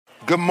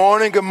Good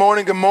morning, good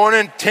morning, good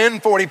morning.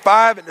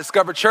 10:45 at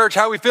Discover Church.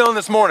 How are we feeling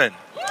this morning?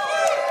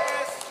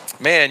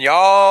 Man,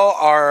 y'all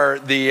are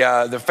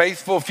the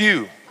faithful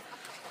few.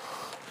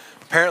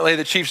 Apparently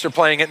the Chiefs are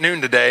playing at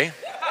noon today.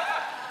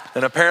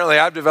 And apparently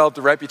I've developed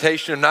a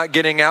reputation of not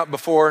getting out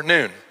before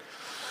noon.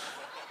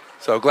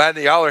 So glad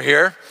that y'all are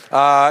here.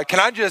 Can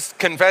I just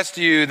confess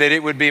to you that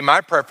it would be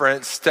my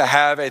preference to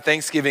have a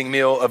Thanksgiving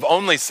meal of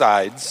only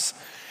sides,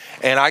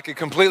 and I could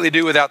completely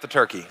do without the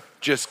turkey,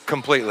 just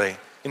completely.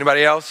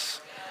 Anybody else?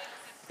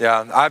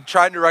 Yeah, I've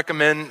tried to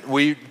recommend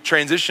we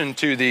transition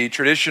to the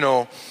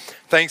traditional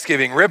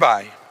Thanksgiving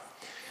ribeye,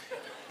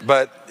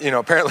 but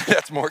apparently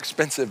that's more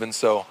expensive, and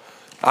so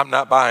I'm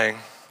not buying.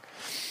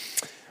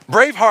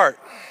 Braveheart,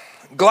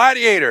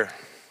 Gladiator,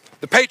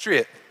 The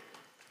Patriot.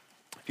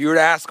 If you were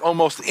to ask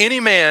almost any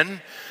man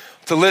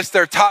to list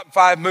their top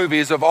 5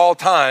 movies of all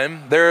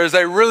time, there is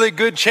a really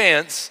good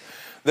chance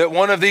that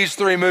one of these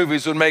 3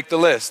 movies would make the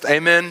list.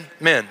 Amen?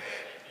 Men.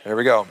 There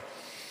we go.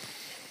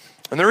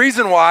 And the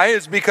reason why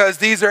is because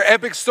these are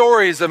epic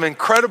stories of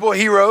incredible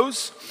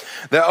heroes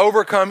that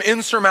overcome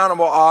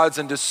insurmountable odds,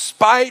 and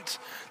despite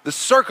the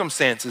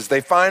circumstances, they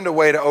find a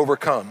way to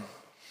overcome.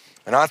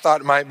 And I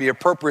thought it might be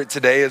appropriate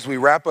today as we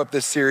wrap up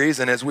this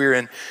series and as we're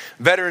in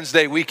Veterans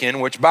Day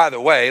weekend, which, by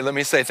the way, let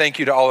me say thank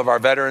you to all of our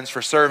veterans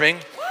for serving.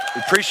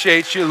 We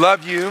appreciate you,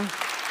 love you,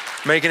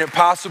 making it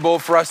possible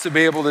for us to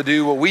be able to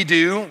do what we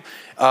do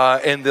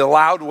in the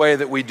loud way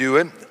that we do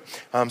it.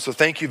 So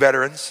thank you,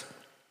 veterans.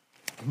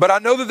 But I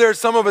know that there's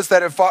some of us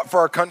that have fought for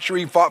our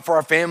country, fought for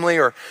our family,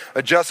 or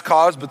a just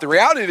cause. But the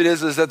reality of it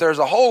is that there's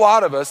a whole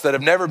lot of us that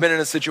have never been in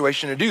a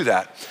situation to do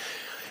that.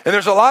 And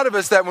there's a lot of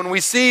us that when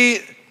we see,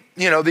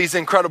 these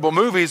incredible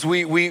movies,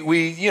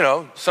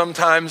 we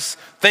sometimes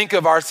think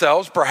of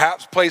ourselves,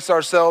 perhaps place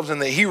ourselves in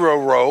the hero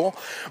role.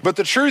 But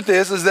the truth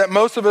is that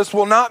most of us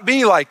will not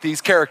be like these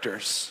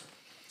characters.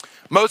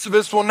 Most of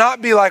us will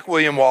not be like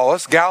William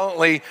Wallace,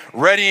 gallantly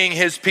readying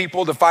his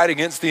people to fight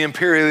against the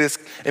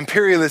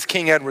imperialist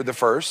King Edward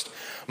I.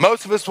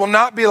 Most of us will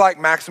not be like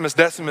Maximus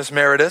Decimus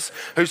Meritus,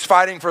 who's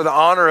fighting for the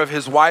honor of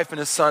his wife and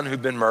his son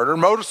who've been murdered.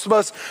 Most of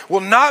us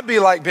will not be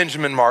like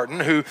Benjamin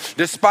Martin, who,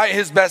 despite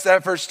his best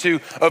efforts to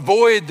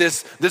avoid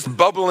this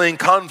bubbling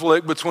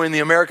conflict between the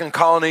American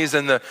colonies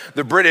and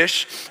the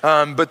British,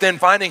 but then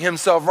finding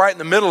himself right in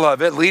the middle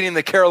of it, leading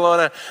the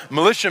Carolina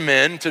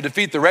militiamen to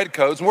defeat the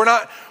Redcoats. We're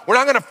not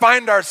going to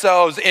find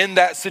ourselves in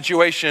that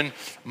situation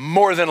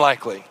more than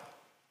likely.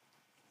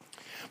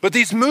 But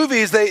these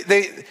movies, they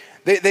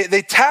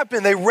tap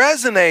in, they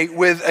resonate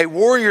with a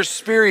warrior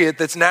spirit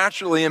that's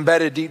naturally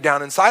embedded deep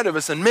down inside of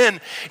us. And men,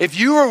 if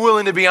you are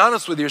willing to be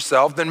honest with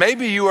yourself, then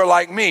maybe you are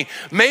like me.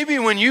 Maybe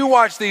when you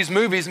watch these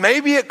movies,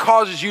 maybe it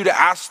causes you to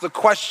ask the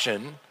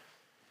question,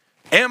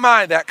 am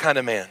I that kind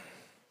of man?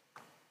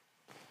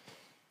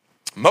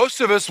 Most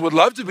of us would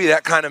love to be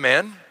that kind of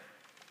man.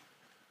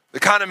 The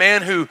kind of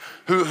man who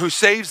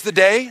saves the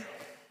day,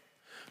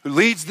 who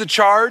leads the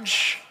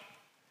charge,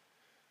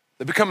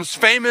 that becomes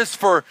famous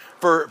for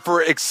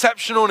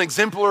exceptional and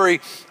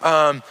exemplary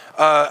combat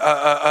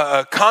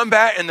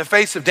in the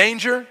face of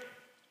danger.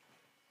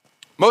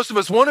 Most of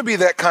us want to be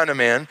that kind of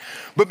man,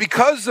 but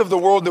because of the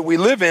world that we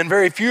live in,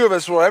 very few of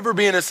us will ever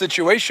be in a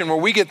situation where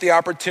we get the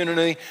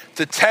opportunity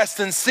to test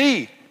and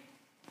see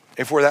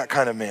if we're that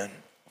kind of man.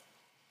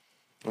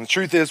 And the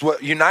truth is,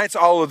 what unites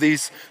all of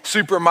these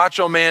super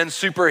macho man,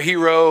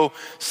 superhero,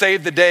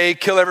 save the day,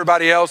 kill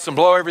everybody else and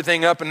blow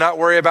everything up and not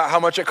worry about how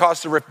much it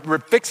costs to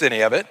fix any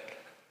of it,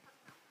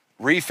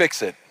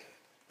 refix it.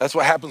 That's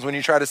what happens when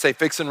you try to say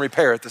fix and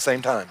repair at the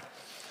same time.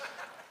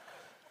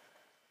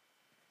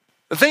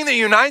 The thing that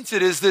unites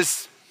it is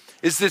this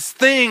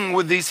thing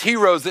with these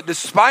heroes that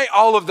despite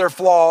all of their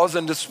flaws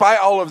and despite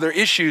all of their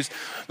issues,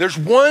 there's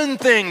one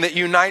thing that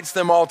unites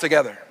them all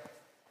together.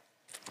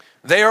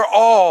 They are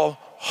all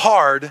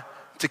hard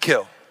to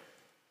kill.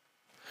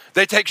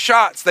 They take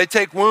shots, they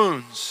take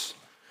wounds,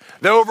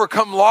 they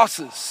overcome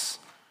losses,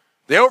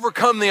 they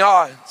overcome the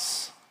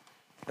odds,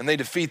 and they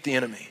defeat the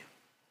enemy.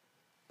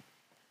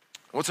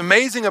 What's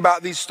amazing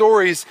about these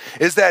stories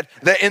is that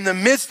in the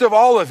midst of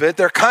all of it,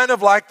 they're kind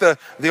of like the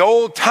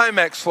old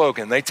Timex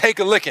slogan. They take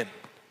a licking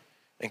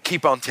and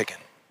keep on ticking.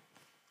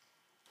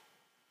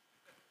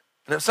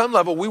 And at some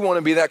level, we want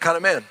to be that kind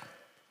of man.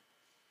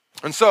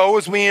 And so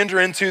as we enter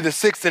into the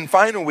 6th and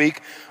final week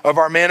of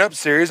our Man Up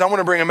series, I want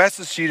to bring a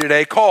message to you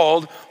today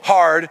called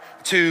Hard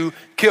to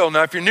Kill.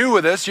 Now, if you're new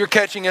with us, you're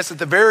catching us at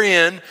the very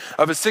end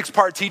of a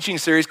 6-part teaching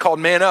series called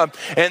Man Up.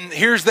 And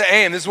here's the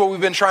aim. This is what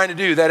we've been trying to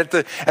do, that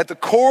at the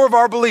core of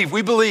our belief,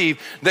 we believe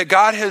that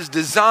God has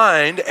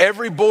designed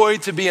every boy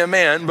to be a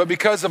man, but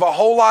because of a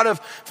whole lot of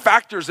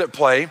factors at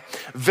play,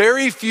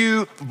 very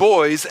few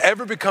boys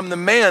ever become the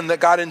man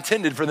that God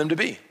intended for them to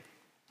be.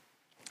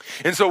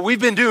 And so what we've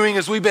been doing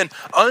is we've been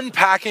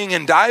unpacking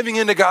and diving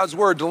into God's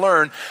word to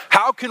learn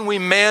how can we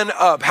man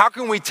up? How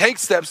can we take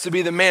steps to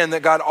be the man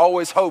that God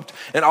always hoped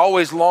and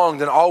always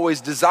longed and always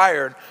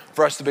desired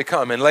for us to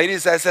become. And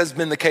ladies, as has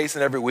been the case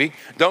in every week,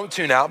 don't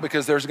tune out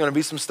because there's going to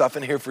be some stuff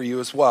in here for you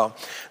as well.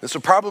 This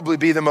will probably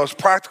be the most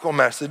practical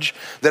message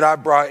that I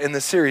brought in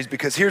this series,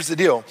 because here's the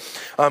deal.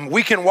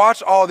 We can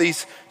watch all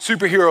these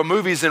superhero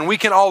movies and we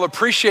can all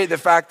appreciate the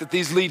fact that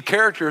these lead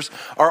characters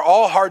are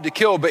all hard to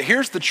kill, but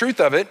here's the truth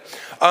of it.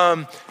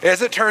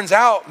 As it turns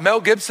out,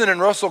 Mel Gibson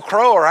and Russell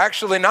Crowe are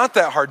actually not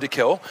that hard to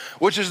kill,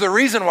 which is the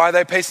reason why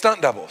they pay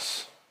stunt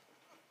doubles.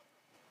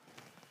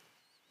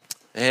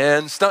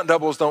 And stunt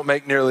doubles don't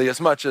make nearly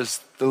as much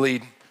as the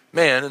lead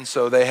man, and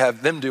so they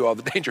have them do all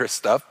the dangerous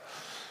stuff.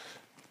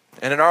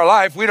 And in our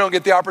life, we don't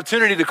get the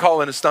opportunity to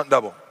call in a stunt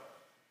double.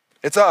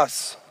 It's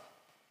us.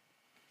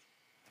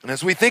 And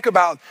as we think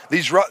about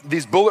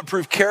these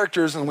bulletproof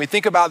characters, and we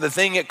think about the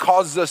thing it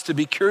causes us to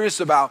be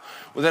curious about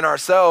within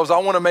ourselves, I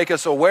want to make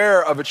us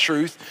aware of a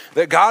truth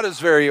that God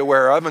is very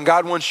aware of, and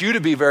God wants you to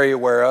be very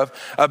aware of,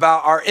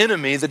 about our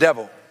enemy, the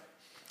devil.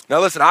 Now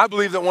listen, I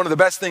believe that one of the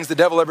best things the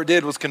devil ever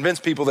did was convince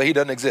people that he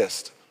doesn't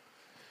exist.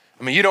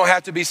 I mean, you don't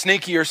have to be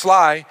sneaky or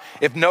sly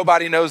if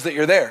nobody knows that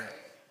you're there.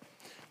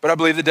 But I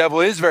believe the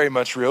devil is very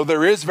much real.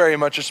 There is very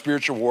much a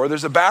spiritual war.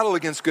 There's a battle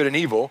against good and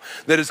evil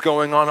that is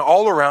going on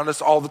all around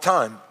us all the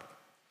time.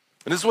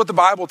 And this is what the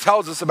Bible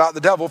tells us about the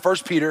devil. 1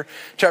 Peter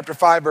chapter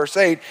 5, verse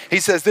 8, he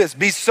says this: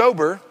 be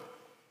sober,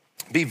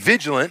 be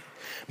vigilant,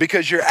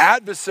 because your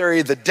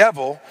adversary, the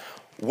devil,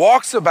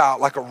 walks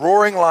about like a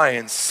roaring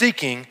lion,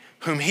 seeking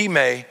whom he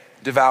may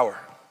devour.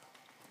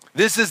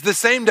 This is the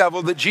same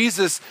devil that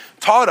Jesus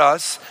taught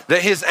us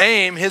that his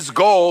aim, his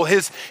goal,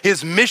 his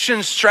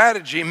mission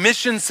strategy,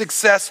 mission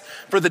success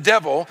for the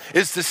devil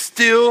is to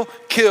steal,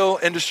 kill,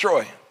 and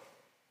destroy.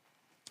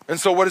 And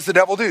so what does the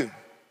devil do?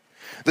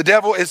 The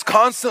devil is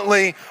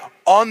constantly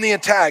on the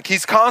attack.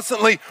 He's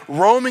constantly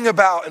roaming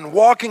about and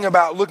walking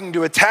about looking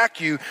to attack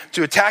you,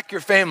 to attack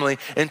your family,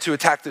 and to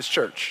attack this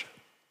church.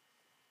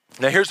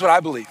 Now here's what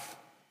I believe.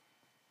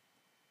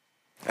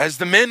 As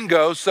the men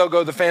go, so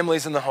go the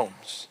families and the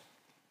homes.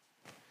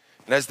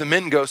 And as the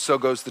men go, so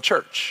goes the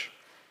church.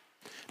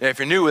 Now, if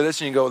you're new with this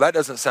and you go, that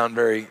doesn't sound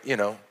very,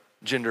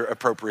 gender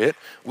appropriate.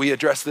 We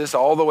addressed this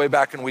all the way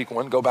back in week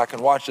 1. Go back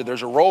and watch it.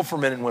 There's a role for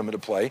men and women to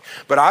play.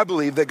 But I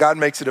believe that God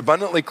makes it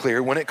abundantly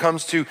clear when it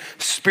comes to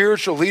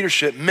spiritual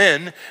leadership.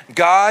 Men,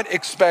 God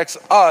expects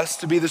us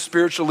to be the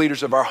spiritual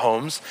leaders of our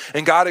homes,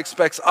 and God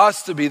expects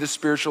us to be the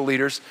spiritual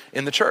leaders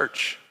in the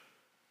church.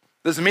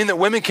 Doesn't mean that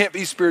women can't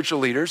be spiritual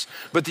leaders,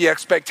 but the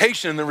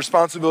expectation and the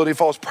responsibility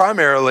falls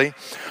primarily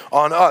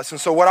on us.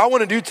 And so what I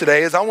want to do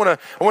today is I want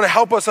to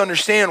help us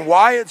understand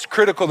why it's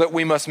critical that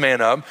we must man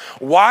up,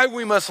 why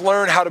we must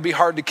learn how to be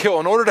hard to kill.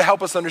 In order to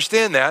help us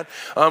understand that,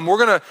 we're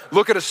going to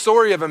look at a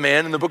story of a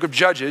man in the book of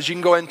Judges. You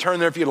can go ahead and turn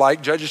there if you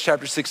like, Judges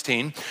chapter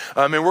 16.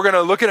 And we're going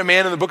to look at a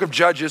man in the book of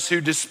Judges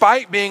who,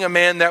 despite being a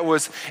man that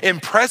was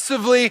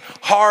impressively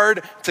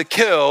hard to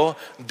kill,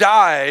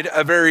 died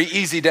a very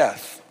easy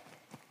death.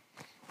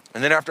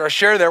 And then after I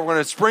share that, we're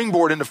going to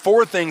springboard into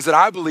 4 things that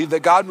I believe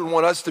that God would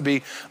want us to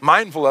be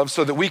mindful of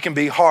so that we can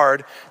be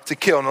hard to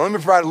kill. Now let me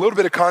provide a little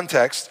bit of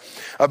context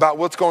about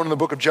what's going on in the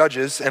book of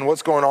Judges and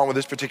what's going on with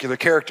this particular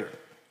character.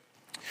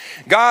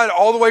 God,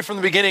 all the way from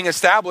the beginning,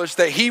 established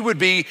that he would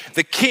be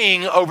the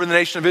king over the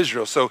nation of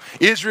Israel. So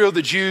Israel,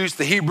 the Jews,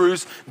 the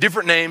Hebrews,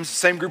 different names,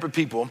 same group of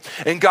people.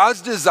 And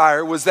God's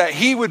desire was that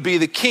he would be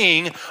the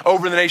king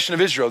over the nation of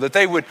Israel, that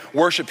they would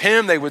worship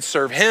him, they would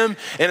serve him.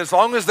 And as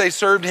long as they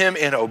served him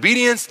in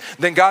obedience,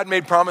 then God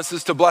made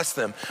promises to bless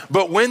them.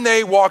 But when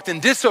they walked in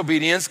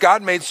disobedience,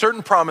 God made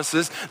certain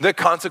promises that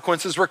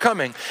consequences were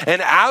coming.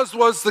 And as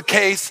was the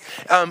case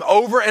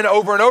over and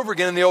over and over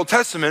again in the Old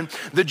Testament,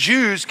 the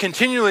Jews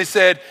continually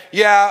said,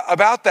 yeah,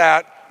 about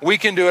that, we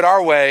can do it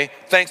our way,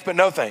 thanks but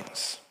no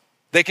thanks.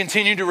 They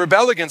continue to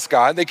rebel against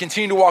God. They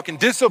continue to walk in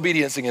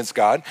disobedience against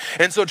God.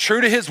 And so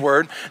true to his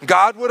word,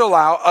 God would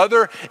allow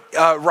other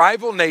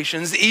rival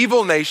nations,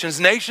 evil nations,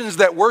 nations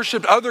that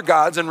worshiped other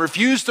gods and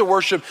refused to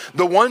worship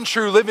the one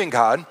true living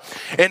God.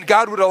 And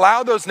God would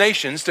allow those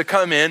nations to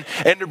come in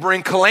and to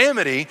bring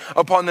calamity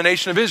upon the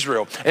nation of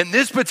Israel. In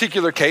this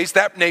particular case,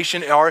 that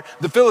nation are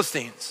the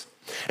Philistines.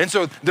 And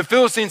so the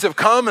Philistines have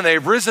come and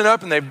they've risen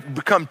up and they've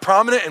become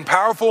prominent and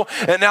powerful,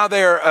 and now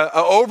they are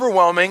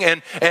overwhelming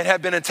and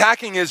have been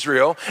attacking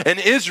Israel, and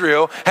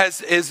Israel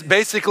is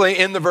basically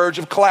in the verge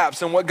of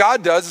collapse. And what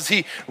God does is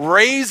he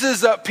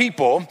raises up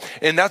people,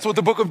 and that's what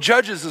the book of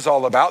Judges is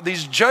all about.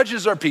 These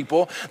judges are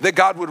people that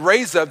God would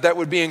raise up that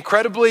would be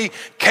incredibly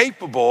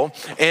capable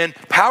and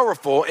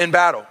powerful in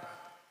battle.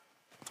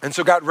 And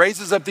so God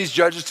raises up these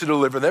judges to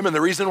deliver them. And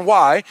the reason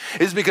why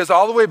is because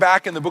all the way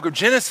back in the book of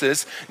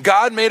Genesis,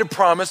 God made a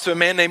promise to a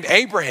man named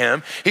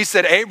Abraham. He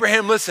said,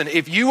 Abraham, listen,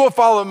 if you will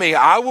follow me,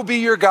 I will be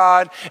your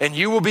God and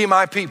you will be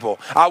my people.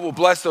 I will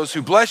bless those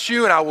who bless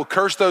you and I will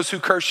curse those who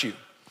curse you.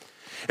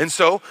 And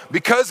so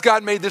because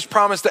God made this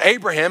promise to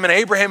Abraham, and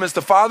Abraham is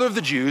the father of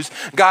the Jews,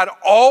 God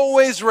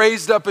always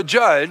raised up a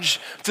judge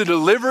to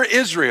deliver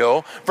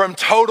Israel from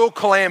total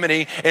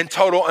calamity and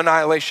total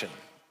annihilation.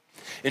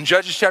 In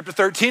Judges chapter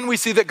 13, we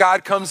see that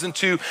God comes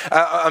into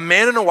a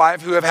man and a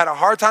wife who have had a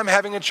hard time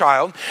having a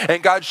child,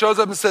 and God shows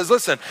up and says,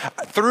 listen,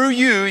 through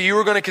you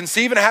are going to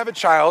conceive and have a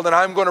child, and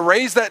I'm going to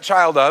raise that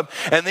child up,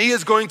 and he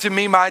is going to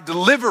be my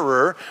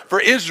deliverer for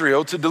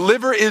Israel, to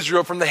deliver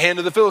Israel from the hand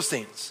of the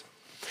Philistines.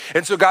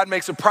 And so God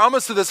makes a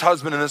promise to this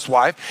husband and this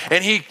wife,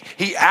 and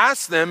he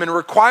asks them and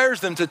requires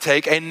them to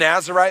take a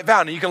Nazirite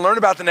vow. Now you can learn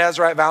about the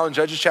Nazirite vow in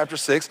Judges chapter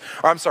 6,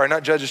 or I'm sorry,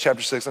 not Judges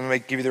chapter 6, let me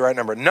give you the right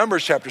number.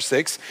 Numbers chapter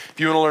 6, if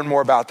you want to learn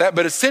more about that.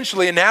 But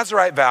essentially a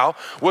Nazirite vow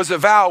was a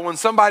vow when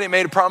somebody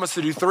made a promise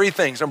to do three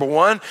things. Number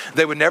one,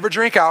 they would never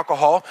drink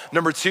alcohol.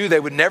 Number two, they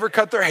would never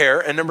cut their hair.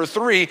 And number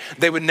three,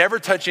 they would never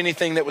touch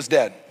anything that was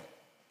dead.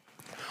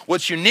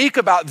 What's unique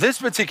about this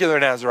particular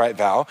Nazirite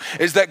vow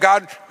is that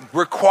God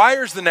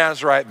requires the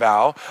Nazirite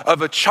vow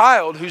of a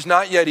child who's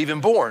not yet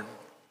even born.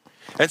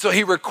 And so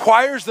he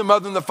requires the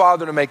mother and the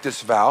father to make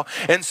this vow.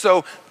 And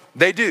so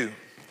they do.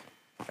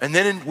 And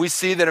then we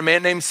see that a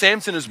man named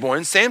Samson is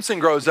born. Samson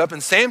grows up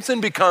and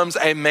Samson becomes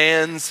a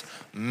man's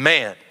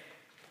man.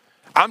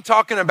 I'm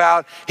talking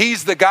about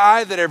he's the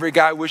guy that every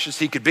guy wishes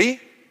he could be.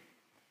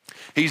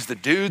 He's the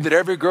dude that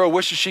every girl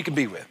wishes she could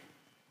be with.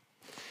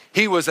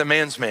 He was a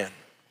man's man.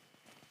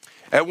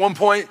 At one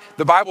point,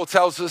 the Bible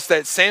tells us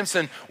that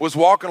Samson was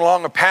walking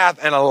along a path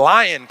and a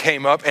lion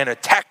came up and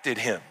attacked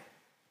him.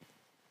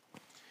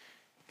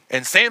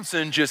 And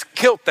Samson just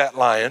killed that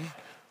lion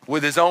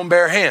with his own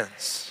bare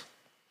hands.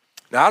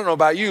 Now, I don't know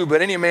about you,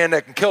 but any man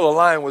that can kill a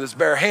lion with his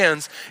bare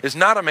hands is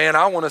not a man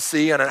I want to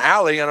see in an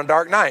alley on a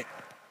dark night.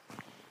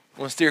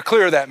 I want to steer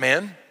clear of that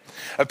man.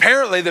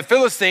 Apparently, the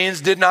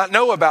Philistines did not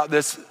know about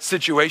this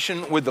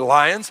situation with the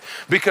lions,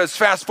 because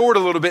fast forward a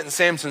little bit in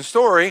Samson's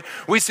story,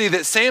 we see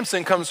that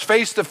Samson comes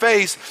face to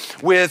face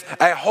with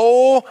a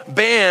whole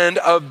band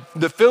of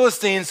the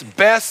Philistines'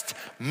 best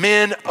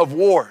men of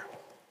war.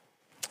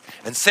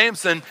 And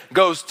Samson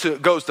goes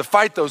to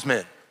fight those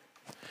men.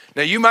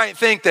 Now, you might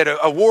think that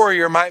a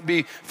warrior might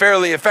be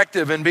fairly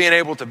effective in being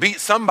able to beat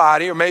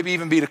somebody or maybe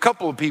even beat a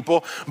couple of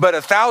people, but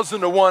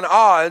 1,000 to 1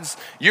 odds,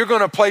 you're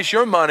going to place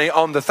your money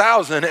on the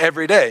 1,000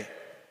 every day.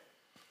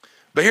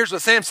 But here's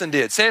what Samson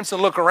did.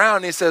 Samson looked around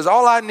and he says,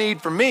 all I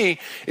need for me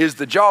is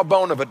the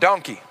jawbone of a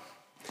donkey,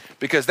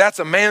 because that's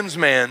a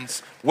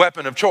man's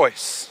weapon of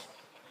choice.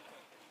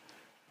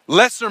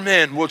 Lesser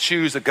men will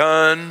choose a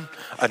gun,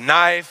 a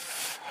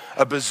knife,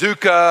 a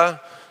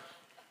bazooka.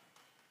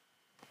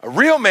 A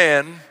real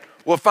man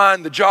will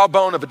find the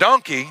jawbone of a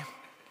donkey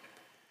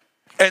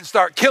and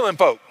start killing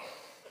folk.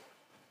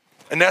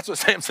 And that's what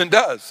Samson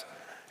does.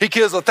 He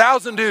kills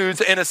 1,000 dudes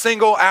in a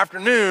single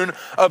afternoon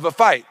of a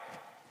fight.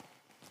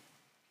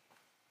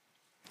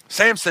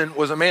 Samson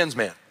was a man's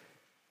man.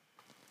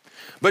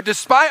 But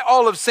despite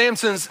all of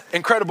Samson's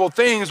incredible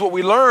things, what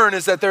we learn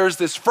is that there's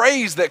this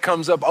phrase that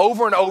comes up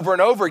over and over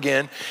and over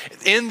again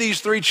in these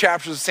 3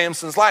 chapters of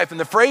Samson's life. And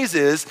the phrase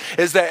is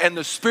that, and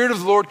the Spirit of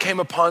the Lord came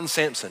upon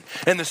Samson.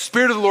 And the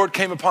Spirit of the Lord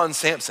came upon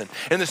Samson.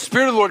 And the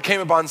Spirit of the Lord came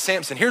upon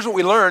Samson. Here's what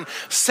we learn.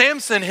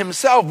 Samson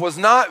himself was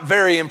not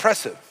very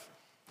impressive.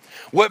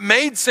 What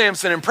made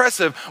Samson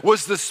impressive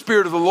was the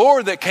Spirit of the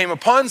Lord that came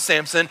upon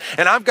Samson.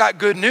 And I've got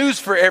good news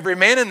for every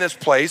man in this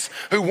place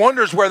who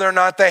wonders whether or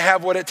not they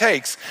have what it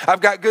takes.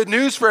 I've got good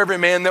news for every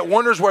man that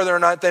wonders whether or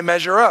not they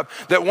measure up,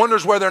 that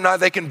wonders whether or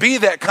not they can be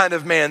that kind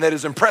of man that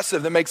is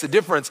impressive, that makes a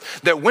difference,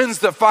 that wins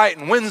the fight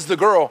and wins the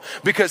girl.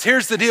 Because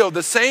here's the deal.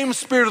 The same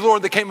Spirit of the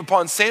Lord that came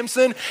upon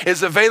Samson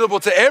is available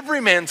to every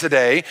man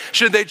today.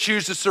 Should they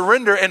choose to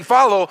surrender and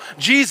follow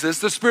Jesus,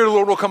 the Spirit of the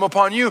Lord will come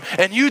upon you.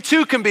 And you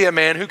too can be a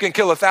man who can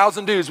kill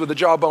 1,000 dudes with the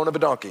jawbone of a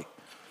donkey.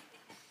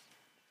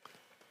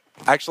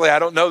 Actually, I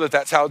don't know that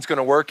that's how it's going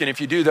to work. And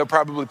if you do, they'll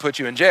probably put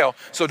you in jail.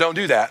 So don't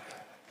do that.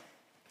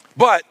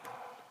 But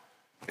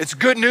it's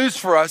good news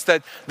for us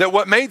that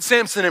what made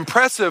Samson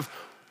impressive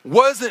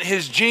wasn't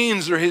his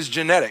genes or his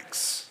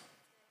genetics.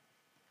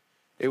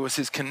 It was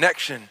his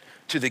connection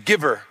to the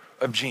giver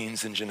of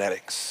genes and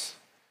genetics,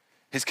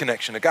 his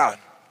connection to God.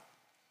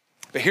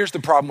 But here's the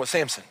problem with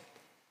Samson.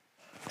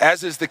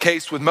 As is the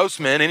case with most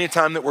men,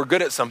 anytime that we're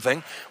good at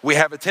something, we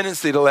have a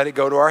tendency to let it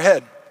go to our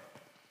head.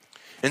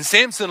 And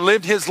Samson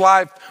lived his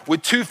life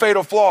with 2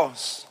 fatal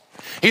flaws.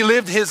 He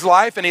lived his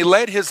life and he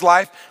led his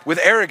life with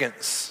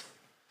arrogance.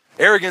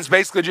 Arrogance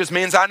basically just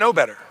means I know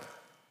better.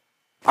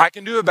 I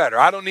can do it better.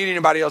 I don't need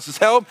anybody else's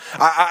help.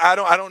 I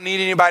don't need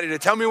anybody to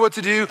tell me what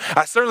to do.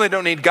 I certainly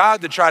don't need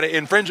God to try to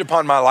infringe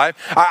upon my life.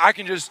 I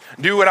can just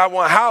do what I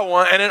want, how I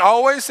want, and it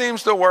always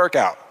seems to work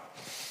out.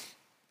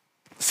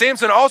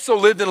 Samson also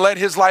lived and led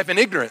his life in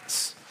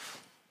ignorance.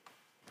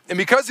 And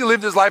because he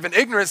lived his life in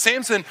ignorance,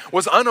 Samson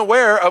was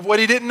unaware of what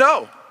he didn't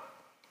know.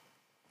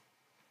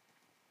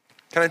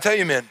 Can I tell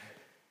you, men,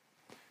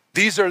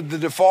 these are the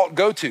default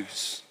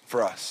go-tos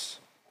for us.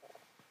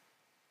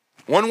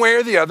 One way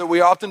or the other, we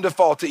often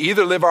default to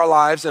either live our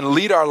lives and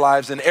lead our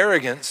lives in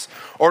arrogance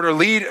or to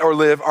lead or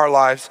live our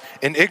lives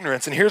in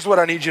ignorance. And here's what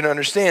I need you to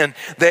understand,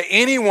 that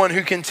anyone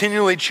who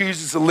continually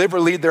chooses to live or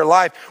lead their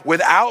life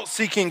without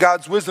seeking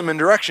God's wisdom and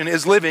direction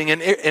is living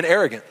in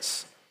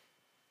arrogance.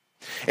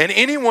 And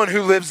anyone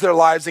who lives their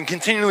lives and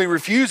continually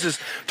refuses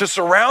to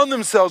surround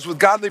themselves with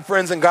godly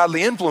friends and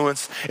godly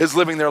influence is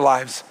living their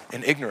lives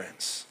in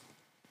ignorance.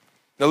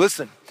 Now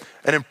listen,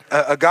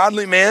 a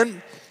godly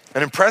man,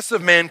 an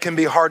impressive man can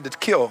be hard to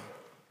kill.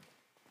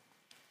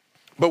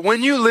 But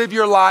when you live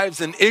your lives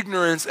in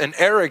ignorance and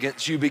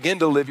arrogance, you begin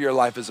to live your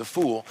life as a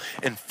fool,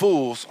 and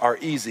fools are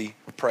easy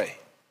prey.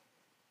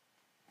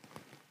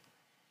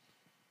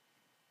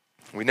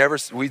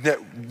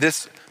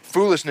 This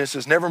foolishness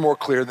is never more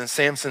clear than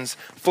Samson's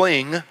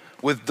fleeing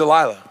with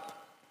Delilah.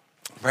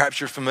 Perhaps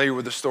you're familiar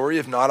with the story.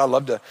 If not, I'd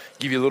love to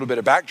give you a little bit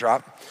of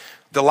backdrop.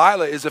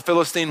 Delilah is a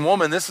Philistine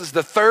woman. This is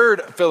the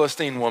third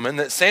Philistine woman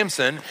that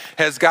Samson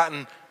has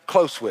gotten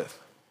close with.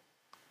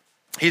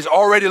 He's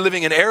already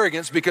living in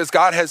arrogance because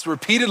God has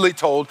repeatedly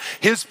told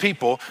his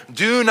people,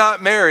 do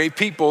not marry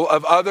people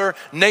of other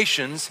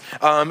nations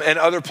and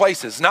other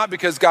places. Not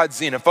because God's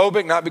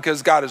xenophobic, not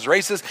because God is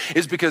racist.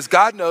 It's because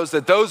God knows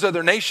that those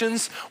other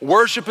nations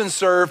worship and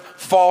serve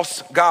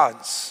false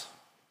gods.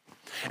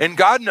 And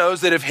God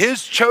knows that if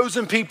his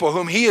chosen people,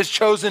 whom he has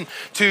chosen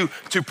to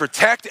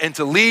protect and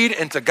to lead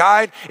and to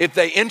guide, if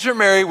they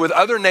intermarry with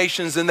other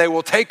nations, then they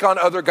will take on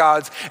other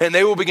gods and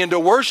they will begin to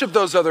worship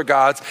those other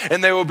gods,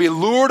 and they will be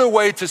lured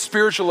away to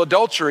spiritual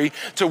adultery,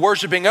 to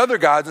worshiping other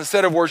gods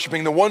instead of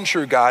worshiping the one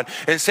true God.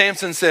 And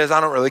Samson says,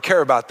 I don't really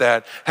care about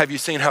that. Have you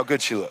seen how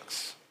good she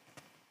looks?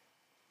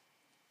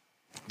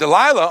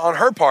 Delilah, on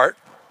her part,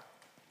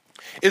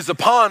 is a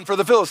pawn for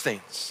the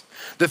Philistines.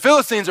 The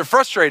Philistines are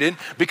frustrated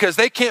because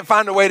they can't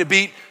find a way to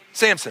beat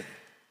Samson.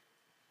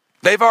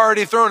 They've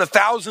already thrown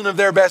 1,000 of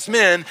their best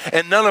men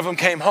and none of them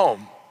came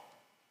home.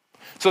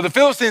 So the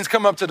Philistines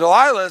come up to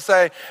Delilah and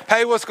say,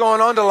 hey, what's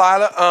going on,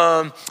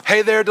 Delilah?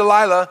 Hey there,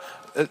 Delilah.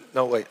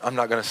 No, wait, I'm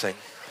not gonna sing.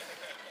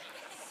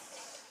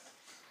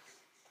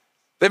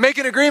 They make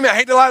an agreement.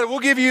 Hey, Delilah, we'll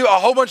give you a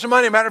whole bunch of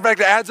money. Matter of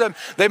fact, it adds up.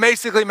 They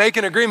basically make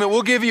an agreement.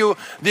 We'll give you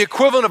the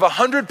equivalent of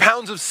 100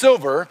 pounds of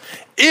silver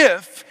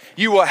if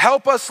you will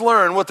help us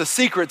learn what the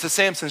secret to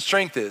Samson's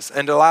strength is.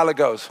 And Delilah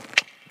goes,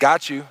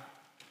 got you.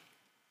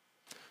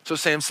 So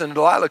Samson and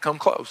Delilah come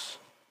close.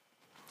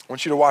 I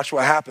want you to watch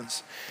what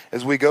happens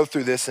as we go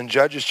through this in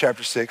Judges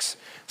chapter 6,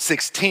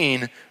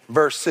 16,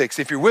 verse 6.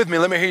 If you're with me,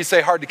 let me hear you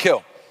say hard to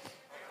kill.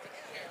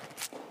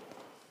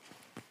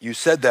 You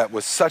said that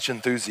with such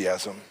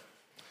enthusiasm.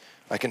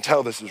 I can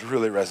tell this is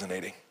really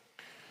resonating.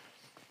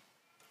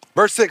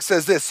 Verse 6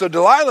 says this, so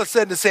Delilah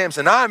said to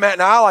Samson, now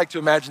I like to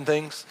imagine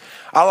things.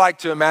 I like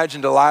to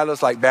imagine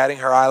Delilah's like batting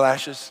her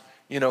eyelashes,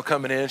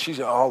 coming in. She's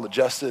all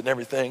adjusted and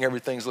everything.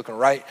 Everything's looking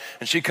right.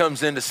 And she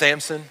comes into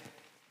Samson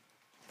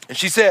and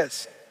she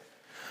says,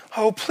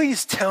 oh,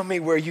 please tell me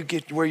where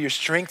your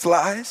strength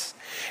lies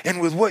and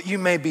with what you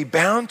may be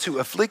bound to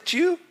afflict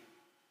you.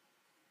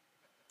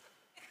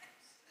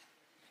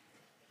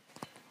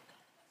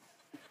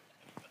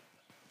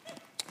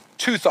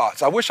 Two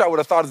thoughts. I wish I would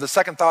have thought of the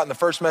second thought in the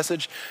first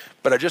message,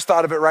 but I just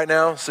thought of it right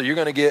now, so you're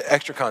gonna get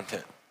extra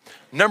content.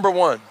 Number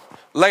one,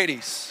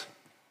 ladies,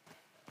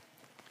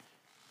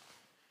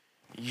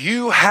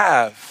 you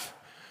have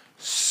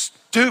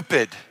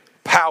stupid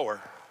power.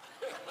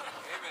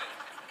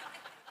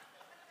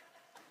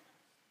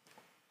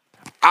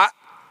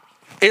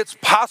 It's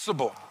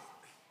possible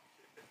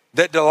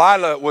that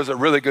Delilah was a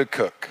really good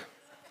cook.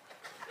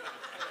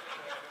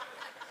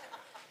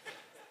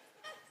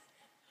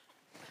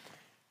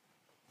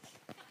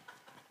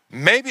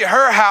 Maybe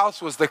her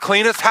house was the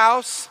cleanest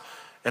house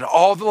in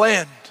all the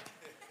land.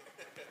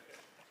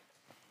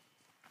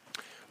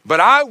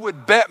 But I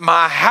would bet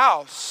my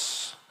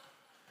house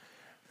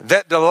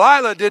that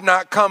Delilah did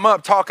not come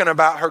up talking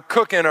about her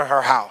cooking or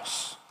her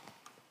house.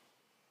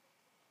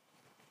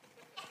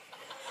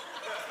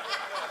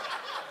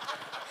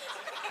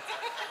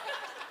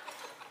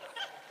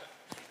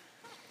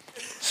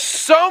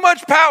 So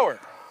much power.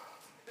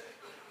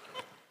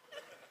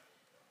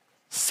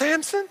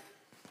 Samson?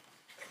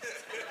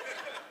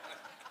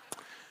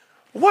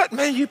 What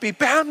may you be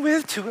bound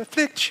with to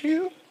afflict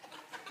you?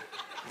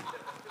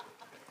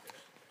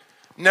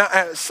 Now,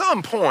 at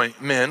some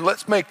point, men,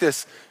 let's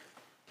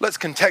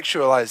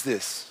contextualize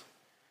this.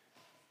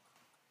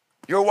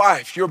 Your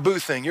wife, your boo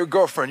thing, your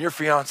girlfriend, your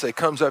fiance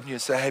comes up to you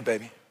and say, hey,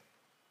 baby.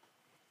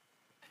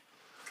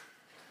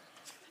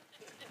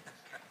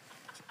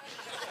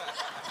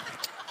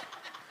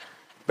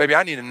 Baby,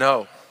 I need to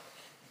know.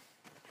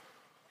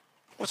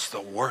 What's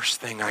the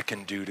worst thing I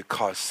can do to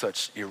cause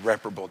such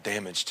irreparable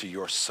damage to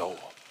your soul?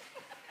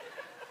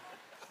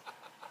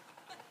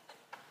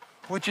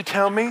 Would you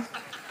tell me?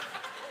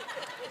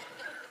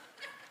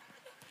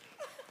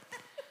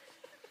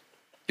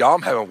 Y'all,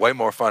 I'm having way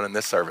more fun in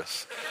this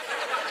service.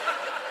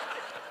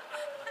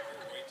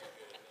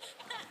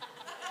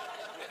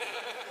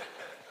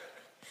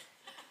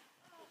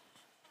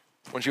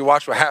 Once you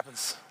watch what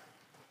happens.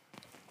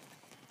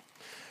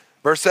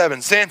 Verse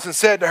 7, Samson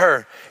said to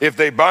her, if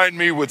they bind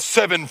me with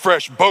 7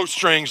 fresh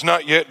bowstrings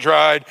not yet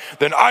dried,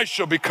 then I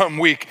shall become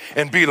weak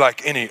and be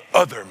like any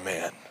other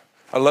man.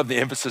 I love the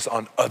emphasis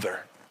on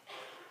other.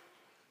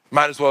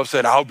 Might as well have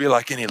said, I'll be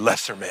like any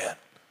lesser man.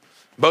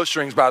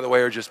 Bowstrings, by the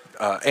way, are just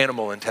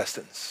animal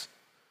intestines.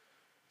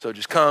 So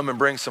just come and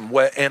bring some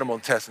wet animal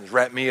intestines.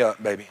 Wrap me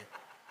up, baby.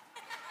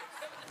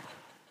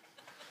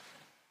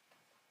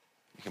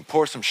 You can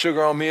pour some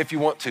sugar on me if you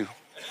want to.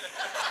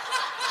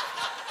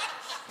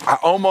 I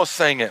almost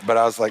sang it, but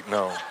I was like,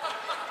 no.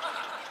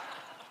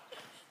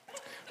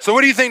 So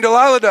what do you think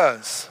Delilah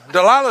does?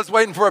 Delilah's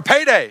waiting for a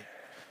payday.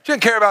 She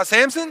doesn't care about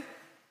Samson.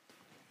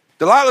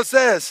 Delilah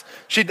says,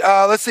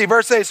 let's see,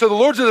 verse 8. So the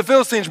lords of the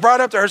Philistines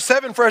brought up to her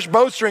 7 fresh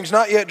bowstrings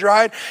not yet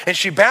dried, and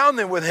she bound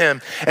them with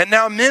him. And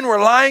now men were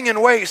lying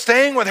in wait,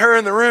 staying with her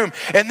in the room.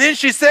 And then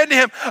she said to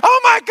him,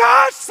 oh my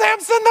gosh,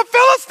 Samson, the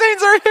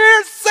Philistines are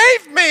here.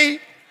 Save me.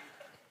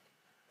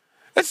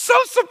 It's so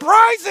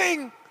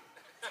surprising.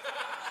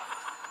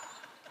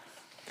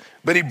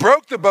 But he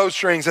broke the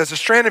bowstrings as a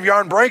strand of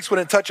yarn breaks when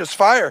it touches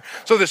fire.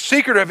 So the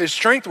secret of his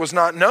strength was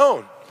not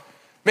known.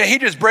 Man, he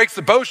just breaks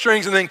the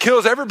bowstrings and then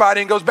kills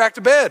everybody and goes back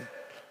to bed.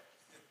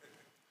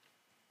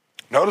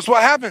 Notice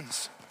what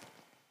happens.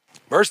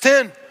 Verse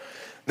 10.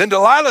 Then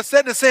Delilah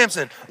said to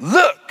Samson,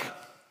 look,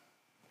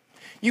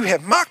 you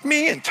have mocked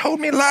me and told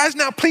me lies.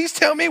 Now please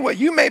tell me what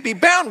you may be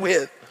bound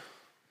with.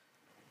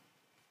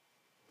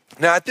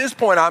 Now at this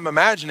point, I'm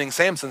imagining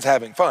Samson's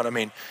having fun. I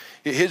mean,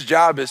 his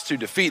job is to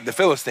defeat the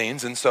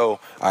Philistines. And so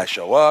I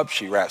show up,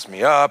 she wraps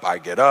me up, I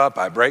get up,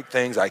 I break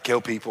things, I kill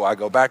people, I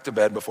go back to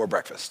bed before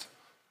breakfast.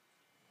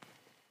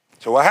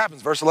 So what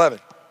happens? Verse 11.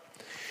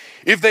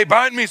 If they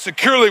bind me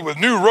securely with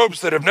new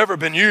ropes that have never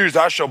been used,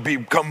 I shall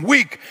become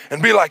weak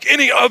and be like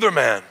any other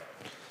man.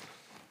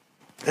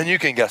 And you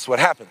can guess what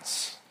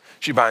happens.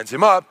 She binds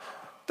him up.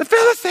 The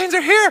Philistines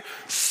are here.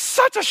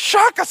 Such a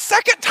shock, a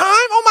second time.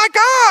 Oh my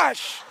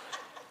gosh.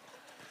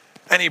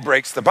 And he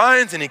breaks the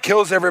binds and he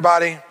kills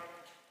everybody.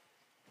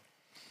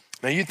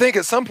 Now you think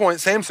at some point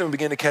Samson would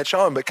begin to catch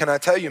on, but can I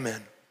tell you,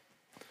 men,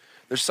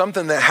 there's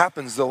something that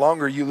happens the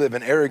longer you live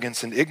in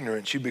arrogance and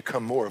ignorance, you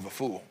become more of a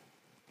fool.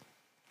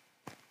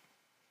 I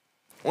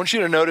want you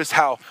to notice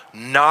how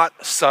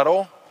not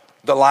subtle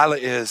Delilah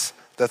is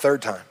the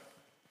third time.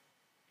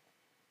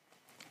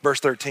 Verse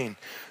 13,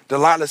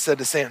 Delilah said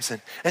to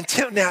Samson,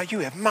 until now you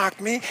have mocked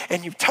me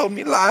and you've told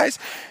me lies.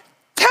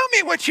 Tell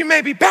me what you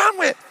may be bound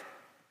with.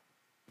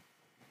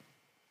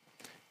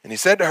 And he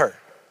said to her,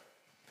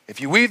 if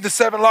you weave the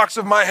 7 locks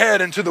of my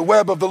head into the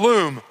web of the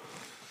loom.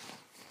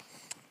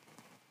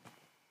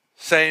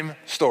 Same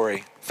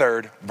story,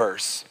 third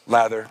verse,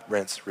 lather,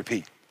 rinse,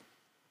 repeat.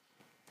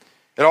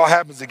 It all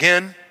happens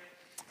again.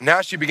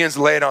 Now she begins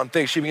to lay it on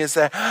thick. She begins to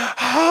say,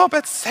 oh,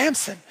 but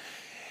Samson,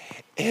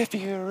 if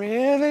you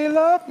really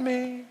love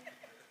me,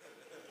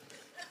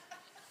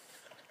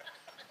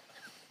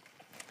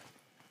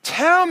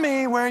 tell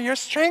me where your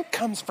strength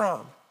comes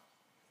from.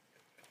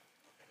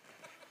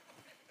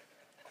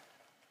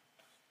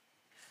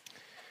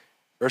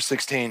 Verse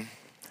 16,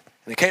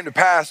 and it came to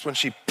pass when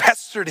she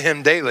pestered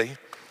him daily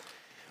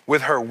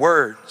with her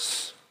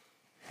words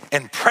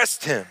and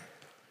pressed him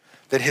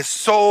that his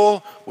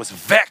soul was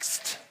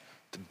vexed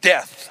to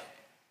death.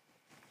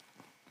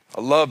 I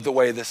love the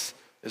way this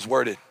is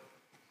worded.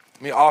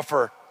 Let me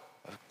offer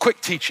a quick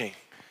teaching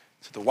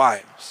to the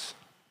wives.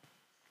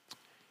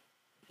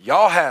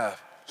 Y'all have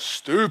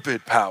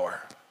stupid power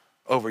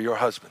over your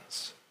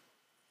husbands.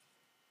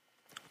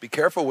 Be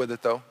careful with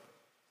it though.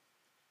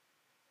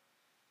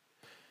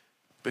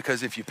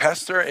 Because if you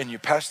pester and you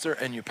pester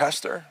and you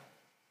pester,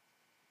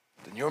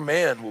 then your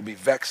man will be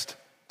vexed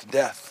to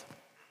death.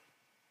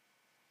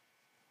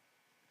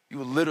 You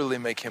will literally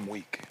make him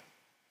weak.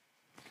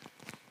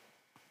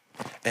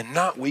 And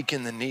not weak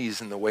in the knees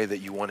in the way that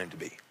you want him to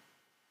be.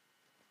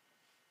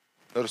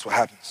 Notice what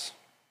happens.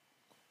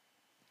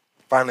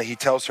 Finally, he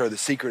tells her the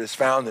secret is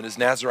found in his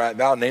Nazirite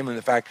vow, namely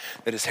the fact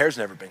that his hair's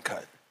never been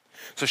cut.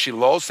 So she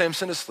lulls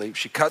Samson to sleep.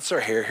 She cuts her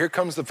hair. Here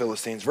comes the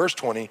Philistines. Verse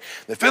 20,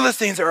 the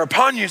Philistines are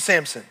upon you,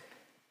 Samson.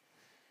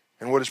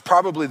 And what is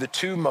probably the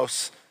 2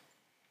 most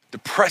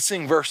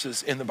depressing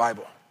verses in the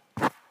Bible.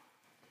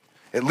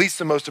 At least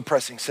the most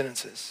depressing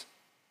sentences.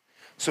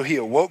 So he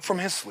awoke from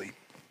his sleep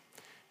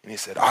and he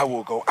said, I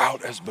will go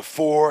out as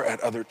before at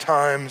other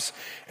times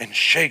and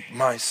shake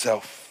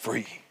myself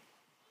free.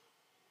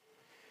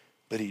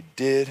 But he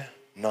did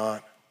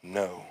not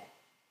know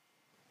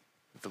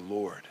that the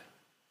Lord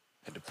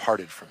had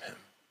departed from him.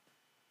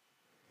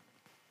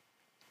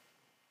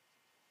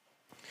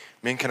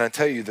 Men, can I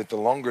tell you that the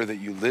longer that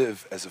you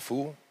live as a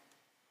fool,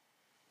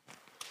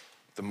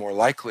 the more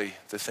likely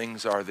the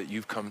things are that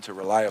you've come to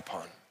rely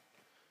upon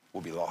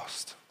will be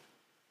lost.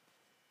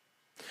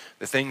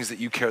 The things that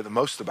you care the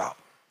most about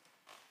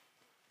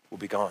will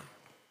be gone.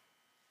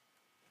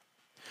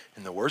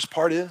 And the worst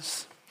part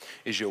is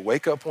you'll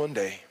wake up one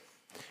day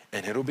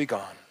and it'll be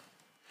gone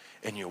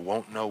and you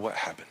won't know what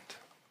happened.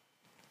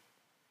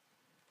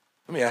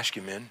 Let me ask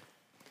you, men,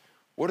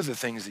 what are the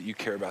things that you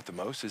care about the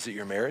most? Is it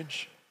your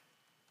marriage?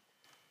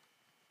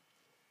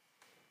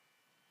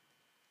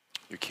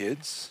 Your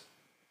kids?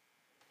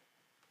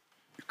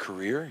 Your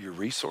career? Your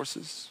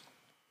resources?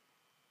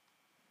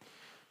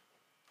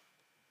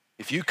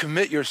 If you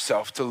commit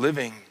yourself to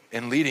living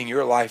and leading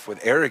your life with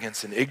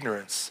arrogance and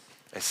ignorance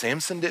as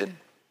Samson did,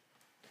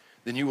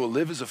 then you will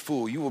live as a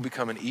fool. You will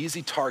become an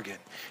easy target,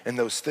 and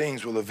those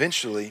things will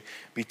eventually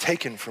be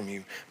taken from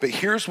you. But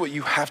here's what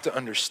you have to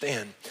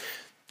understand.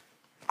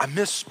 I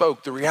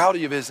misspoke. The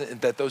reality of it is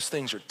that those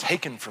things are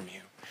taken from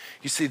you.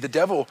 You see, the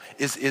devil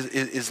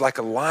is like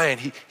a lion.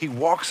 He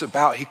walks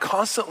about. He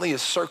constantly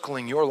is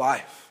circling your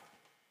life.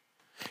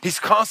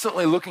 He's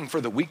constantly looking for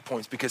the weak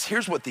points, because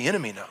here's what the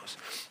enemy knows.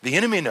 The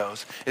enemy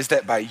knows is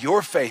that by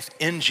your faith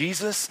in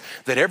Jesus,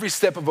 that every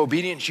step of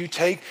obedience you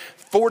take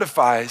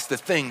fortifies the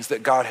things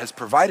that God has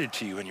provided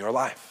to you in your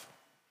life.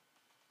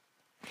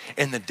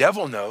 And the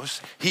devil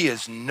knows he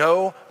is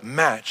no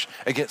match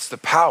against the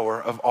power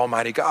of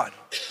Almighty God.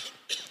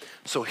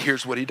 So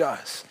here's what he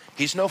does.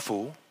 He's no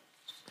fool.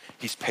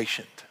 He's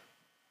patient.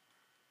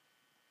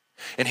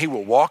 And he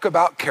will walk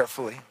about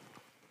carefully.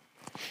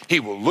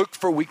 He will look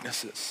for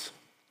weaknesses.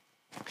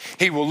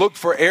 He will look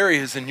for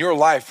areas in your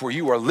life where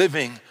you are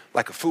living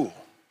like a fool.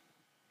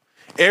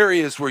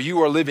 Areas where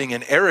you are living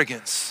in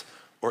arrogance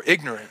or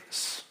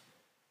ignorance.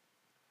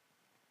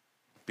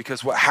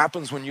 Because what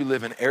happens when you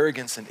live in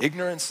arrogance and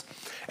ignorance,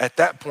 at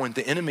that point,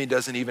 the enemy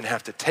doesn't even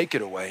have to take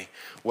it away.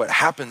 What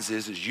happens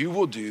is you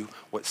will do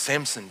what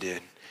Samson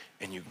did,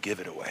 and you give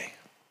it away.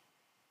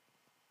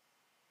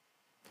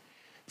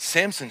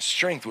 Samson's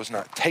strength was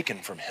not taken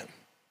from him.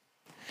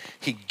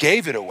 He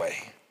gave it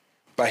away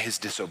by his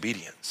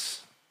disobedience.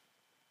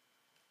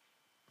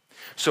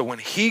 So when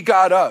he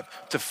got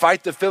up to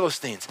fight the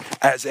Philistines,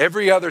 as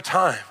every other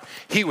time,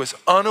 he was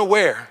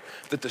unaware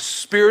that the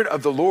Spirit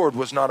of the Lord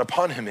was not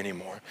upon him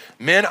anymore.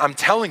 Men, I'm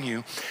telling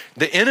you,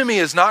 the enemy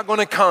is not going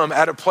to come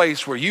at a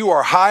place where you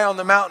are high on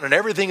the mountain and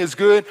everything is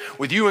good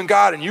with you and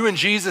God and you and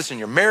Jesus and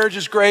your marriage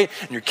is great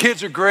and your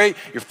kids are great,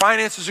 your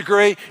finances are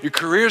great, your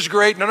career is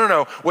great.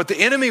 No. What the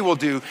enemy will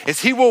do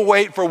is he will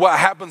wait for what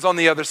happens on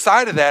the other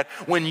side of that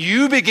when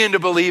you begin to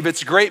believe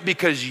it's great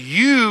because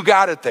you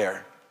got it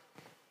there.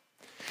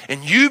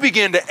 And you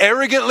begin to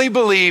arrogantly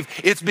believe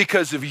it's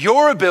because of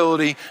your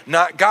ability,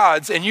 not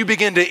God's. And you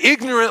begin to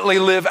ignorantly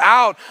live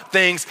out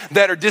things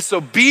that are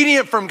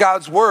disobedient from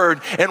God's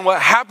word. And what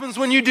happens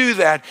when you do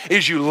that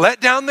is you let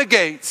down the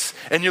gates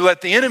and you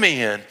let the enemy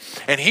in.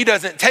 And he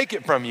doesn't take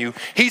it from you.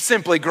 He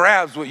simply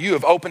grabs what you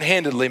have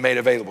open-handedly made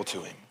available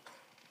to him.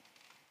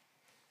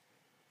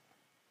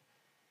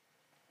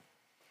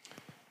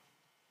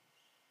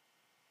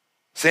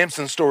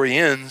 Samson's story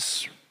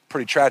ends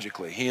pretty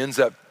tragically. He ends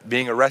up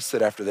being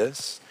arrested after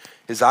this.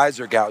 His eyes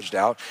are gouged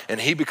out, and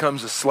he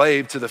becomes a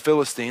slave to the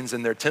Philistines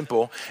in their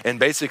temple and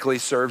basically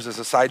serves as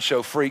a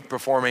sideshow freak,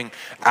 performing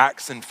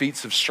acts and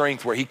feats of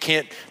strength where he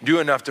can't do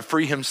enough to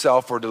free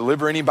himself or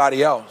deliver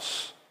anybody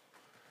else.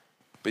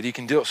 But he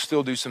can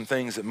still do some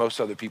things that most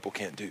other people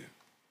can't do.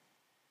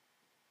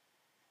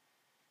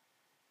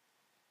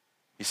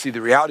 You see,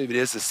 the reality of it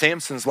is that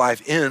Samson's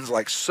life ends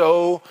like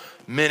so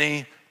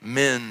many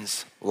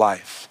men's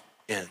life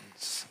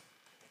ends.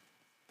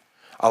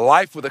 A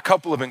life with a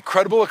couple of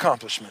incredible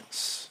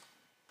accomplishments,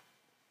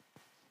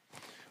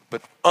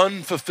 but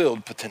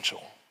unfulfilled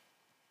potential.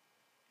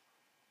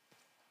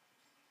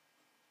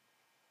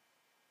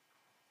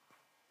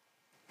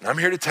 And I'm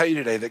here to tell you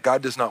today that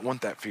God does not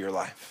want that for your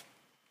life.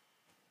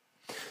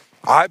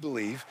 I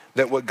believe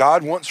that what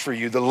God wants for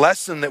you, the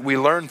lesson that we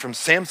learned from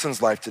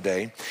Samson's life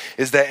today,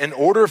 is that in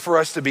order for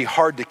us to be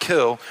hard to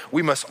kill,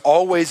 we must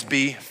always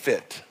be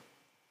fit.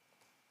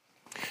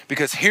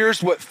 Because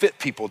here's what fit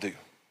people do.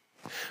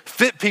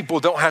 Fit people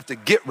don't have to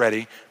get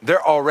ready,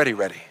 they're already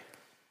ready.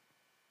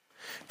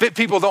 Fit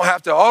people don't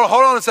have to,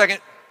 hold on a second,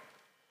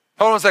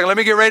 let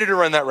me get ready to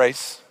run that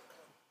race.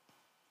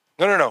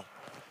 No.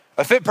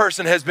 A fit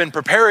person has been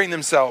preparing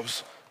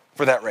themselves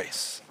for that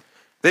race.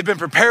 They've been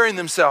preparing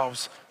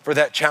themselves for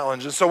that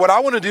challenge. And so what I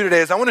want to do today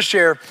is I want to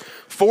share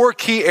 4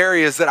 key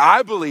areas that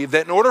I believe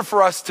that in order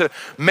for us to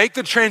make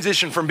the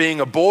transition from being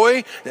a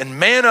boy and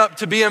man up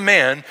to be a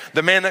man,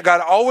 the man that God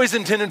always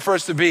intended for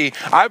us to be,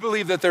 I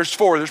believe that there's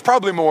 4, there's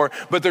probably more,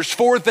 but there's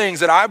 4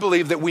 things that I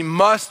believe that we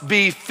must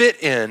be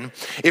fit in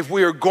if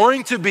we are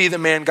going to be the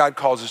man God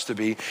calls us to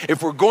be,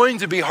 if we're going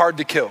to be hard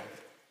to kill.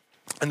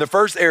 And the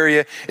first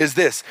area is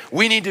this: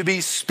 we need to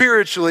be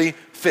spiritually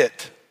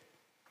fit.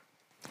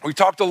 We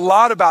talked a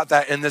lot about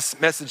that in this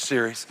message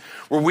series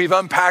where we've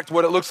unpacked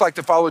what it looks like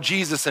to follow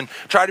Jesus and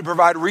try to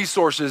provide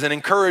resources and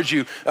encourage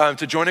you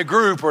to join a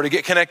group or to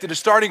get connected to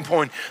Starting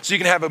Point so you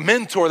can have a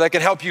mentor that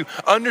can help you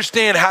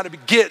understand how to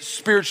get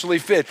spiritually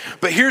fit.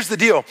 But here's the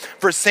deal.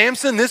 For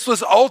Samson, this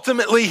was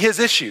ultimately his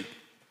issue.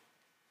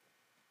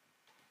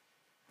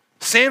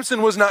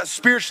 Samson was not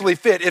spiritually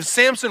fit. If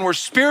Samson were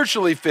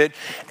spiritually fit,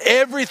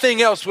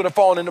 everything else would have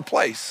fallen into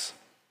place.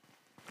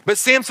 But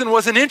Samson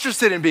wasn't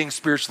interested in being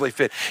spiritually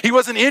fit. He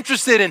wasn't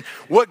interested in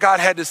what God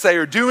had to say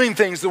or doing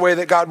things the way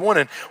that God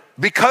wanted.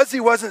 Because he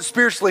wasn't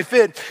spiritually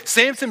fit,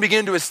 Samson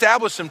began to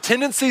establish some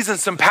tendencies and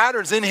some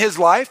patterns in his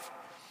life,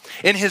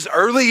 in his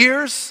early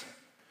years,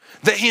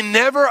 that he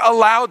never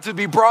allowed to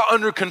be brought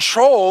under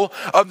control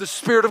of the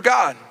Spirit of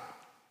God.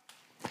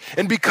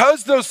 And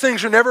because those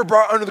things are never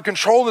brought under the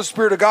control of the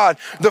Spirit of God,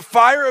 the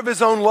fire of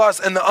his own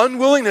lust and the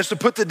unwillingness to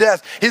put to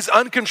death his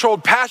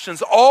uncontrolled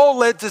passions all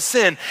led to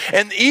sin.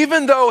 And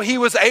even though he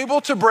was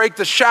able to break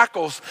the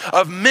shackles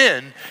of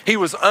men, he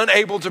was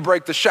unable to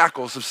break the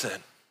shackles of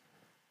sin.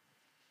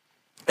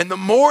 And the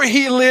more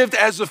he lived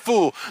as a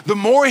fool, the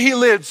more he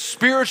lived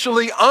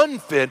spiritually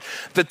unfit,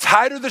 the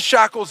tighter the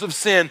shackles of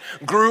sin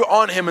grew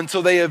on him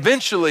until they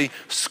eventually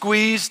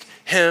squeezed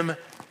him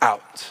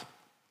out.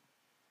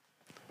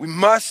 We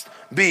must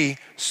be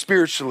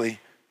spiritually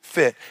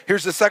fit.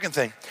 Here's the second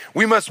thing.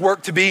 We must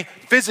work to be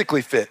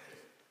physically fit.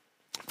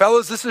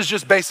 Fellas, this is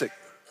just basic.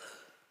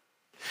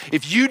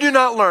 If you do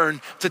not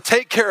learn to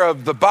take care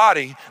of the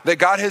body that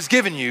God has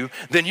given you,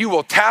 then you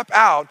will tap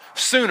out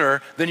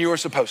sooner than you are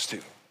supposed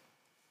to.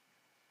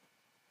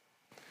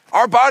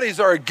 Our bodies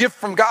are a gift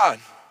from God.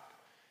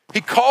 He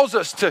calls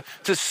us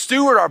to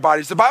steward our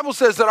bodies. The Bible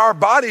says that our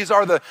bodies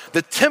are the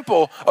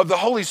temple of the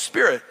Holy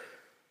Spirit.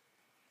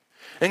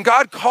 And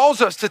God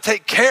calls us to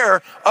take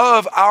care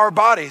of our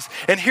bodies.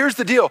 And here's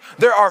the deal.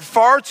 There are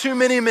far too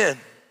many men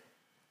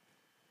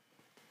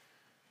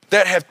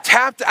that have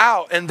tapped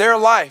out in their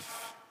life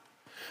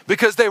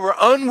because they were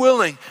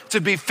unwilling to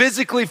be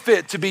physically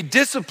fit, to be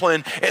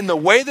disciplined in the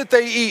way that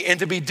they eat, and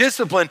to be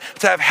disciplined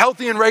to have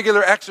healthy and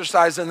regular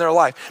exercise in their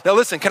life. Now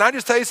listen, can I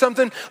just tell you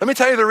something? Let me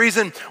tell you the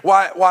reason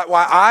why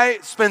I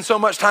spend so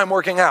much time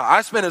working out.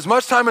 I spend as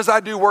much time as I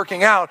do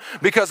working out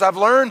because I've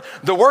learned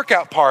the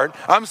workout part.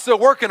 I'm still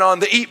working on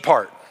the eat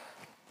part.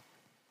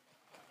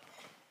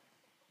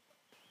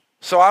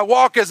 So I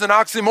walk as an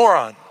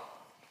oxymoron.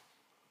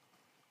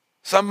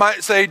 Some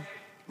might say,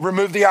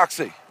 remove the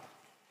oxy.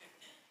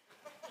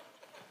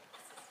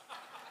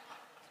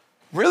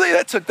 Really?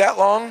 That took that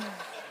long?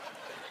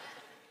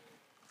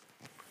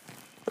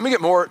 Let me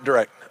get more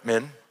direct,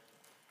 men.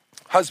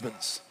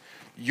 Husbands,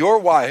 your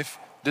wife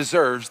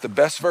deserves the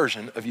best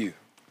version of you.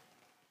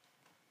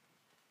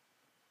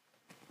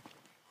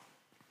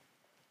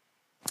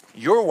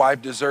 Your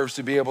wife deserves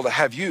to be able to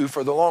have you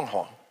for the long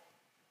haul.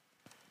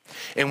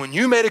 And when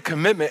you made a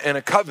commitment and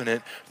a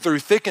covenant through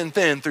thick and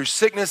thin, through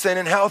sickness and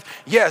in health,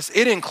 yes,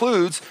 it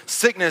includes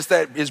sickness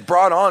that is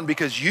brought on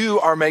because you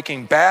are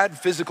making bad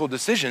physical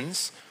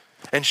decisions,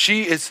 and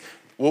she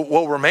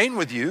will remain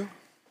with you.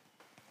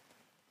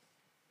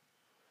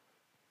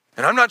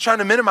 And I'm not trying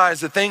to minimize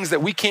the things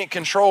that we can't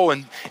control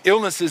and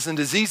illnesses and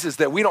diseases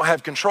that we don't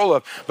have control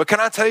of. But can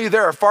I tell you,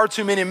 there are far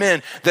too many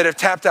men that have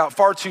tapped out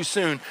far too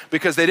soon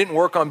because they didn't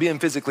work on being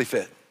physically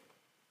fit.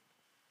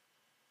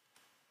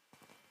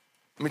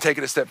 Let me take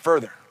it a step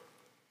further.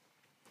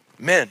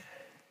 Men,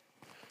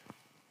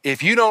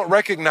 if you don't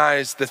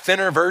recognize the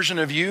thinner version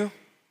of you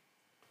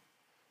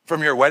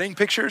from your wedding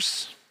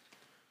pictures,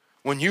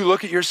 when you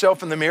look at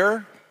yourself in the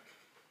mirror,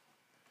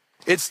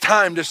 it's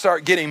time to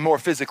start getting more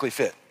physically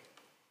fit.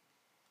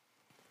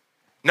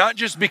 Not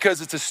just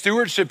because it's a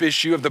stewardship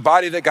issue of the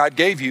body that God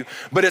gave you,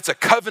 but it's a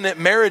covenant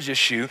marriage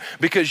issue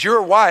because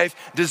your wife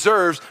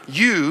deserves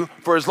you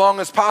for as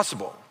long as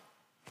possible.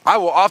 I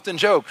will often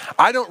joke,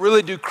 I don't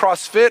really do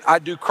CrossFit, I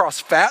do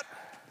CrossFat.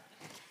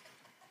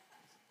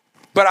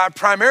 But I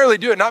primarily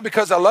do it not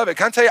because I love it.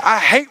 Can I tell you, I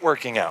hate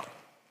working out.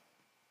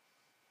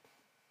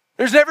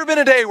 There's never been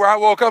a day where I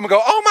woke up and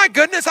go, oh my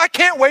goodness, I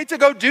can't wait to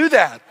go do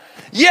that.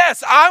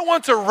 Yes, I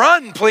want to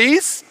run,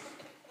 please.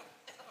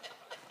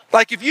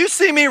 Like if you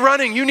see me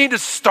running, you need to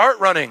start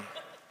running.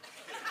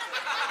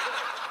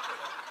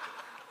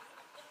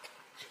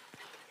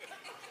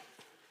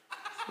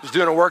 I was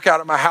doing a workout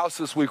at my house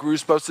this week. We were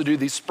supposed to do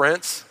these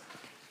sprints.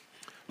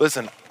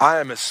 Listen, I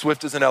am as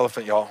swift as an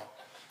elephant, y'all.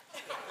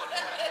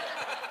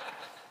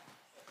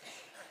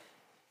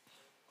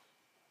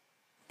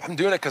 I'm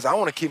doing it because I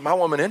want to keep my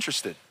woman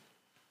interested.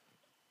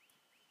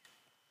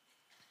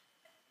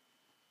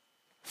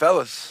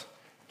 Fellas,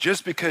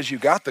 just because you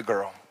got the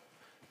girl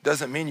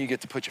doesn't mean you get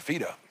to put your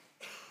feet up.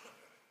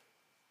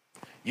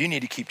 You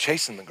need to keep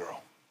chasing the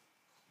girl.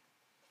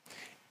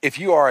 If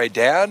you are a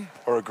dad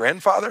or a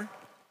grandfather,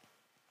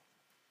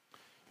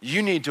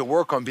 you need to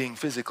work on being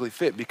physically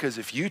fit because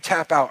if you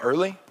tap out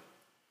early,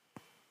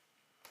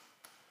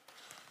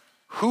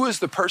 who is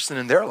the person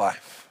in their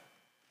life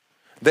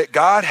that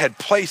God had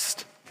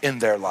placed in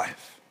their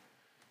life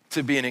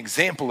to be an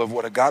example of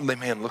what a godly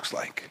man looks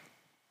like?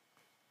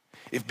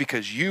 If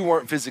because you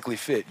weren't physically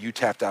fit, you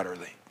tapped out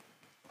early.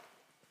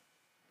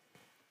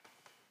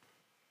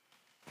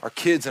 Our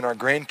kids and our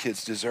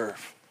grandkids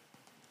deserve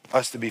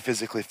us to be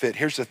physically fit.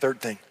 Here's the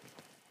third thing.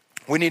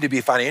 We need to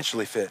be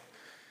financially fit.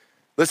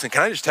 Listen,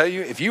 can I just tell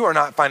you, if you are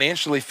not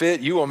financially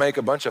fit, you will make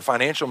a bunch of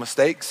financial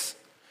mistakes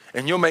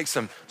and you'll make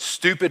some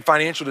stupid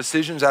financial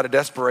decisions out of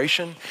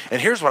desperation.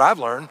 And here's what I've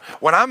learned.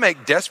 When I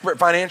make desperate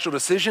financial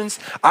decisions,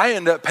 I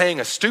end up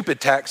paying a stupid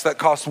tax that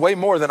costs way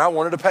more than I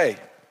wanted to pay.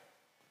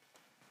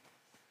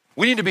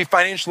 We need to be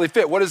financially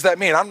fit. What does that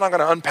mean? I'm not going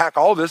to unpack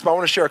all of this, but I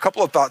want to share a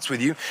couple of thoughts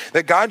with you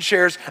that God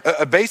shares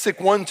a basic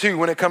 1-2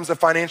 when it comes to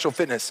financial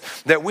fitness,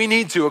 that we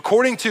need to,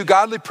 according to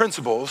godly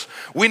principles,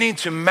 we need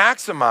to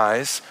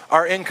maximize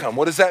our income.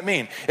 What does that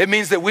mean? It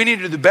means that we need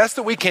to do the best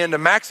that we can to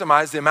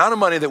maximize the amount of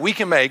money that we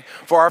can make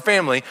for our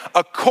family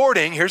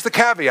according, here's the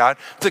caveat,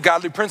 to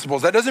godly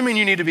principles. That doesn't mean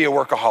you need to be a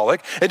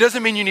workaholic. It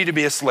doesn't mean you need to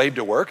be a slave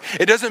to work.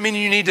 It doesn't mean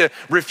you need to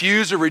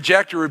refuse or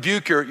reject or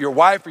rebuke your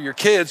wife or your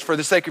kids for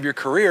the sake of your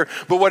career.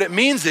 But what it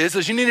means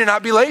is you need to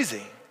not be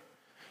lazy.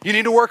 You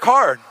need to work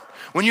hard.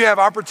 When you have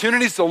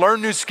opportunities to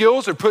learn new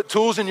skills or put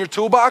tools in your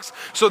toolbox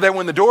so that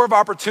when the door of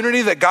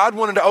opportunity that God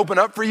wanted to open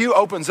up for you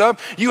opens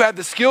up, you have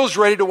the skills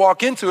ready to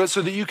walk into it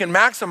so that you can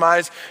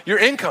maximize your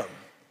income.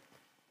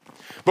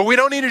 But we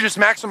don't need to just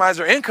maximize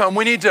our income.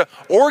 We need to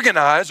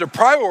organize or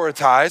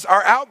prioritize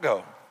our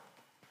outgo.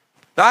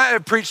 Now, I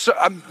have preached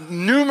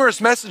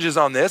numerous messages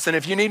on this, and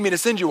if you need me to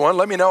send you one,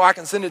 let me know, I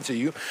can send it to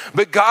you.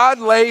 But God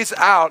lays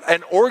out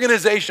an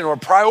organization or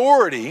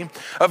priority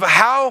of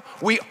how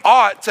we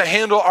ought to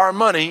handle our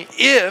money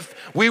if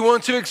we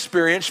want to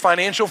experience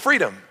financial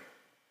freedom.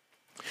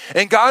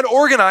 And God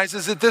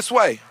organizes it this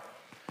way.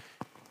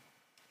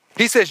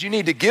 He says you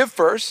need to give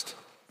first,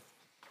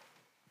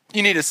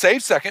 you need to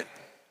save second,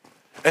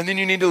 and then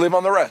you need to live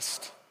on the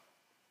rest.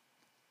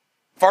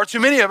 Far too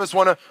many of us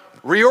want to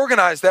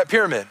reorganize that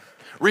pyramid.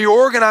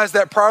 Reorganize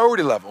that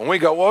priority level. And we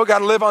go, well, I got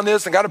to live on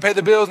this and got to pay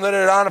the bills and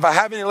and if I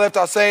have any left,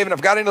 I'll save. And if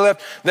I've got any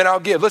left, then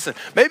I'll give. Listen,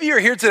 maybe you're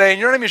here today and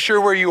you're not even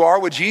sure where you are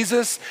with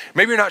Jesus.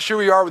 Maybe you're not sure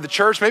where you are with the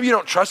church. Maybe you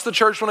don't trust the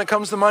church when it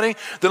comes to money.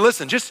 Then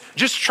listen, just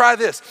try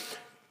this.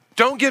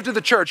 Don't give to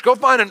the church. Go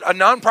find a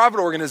nonprofit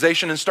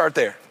organization and start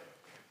there.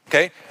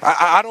 Okay?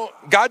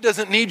 God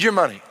doesn't need your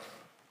money.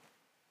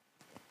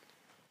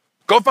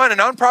 Go find a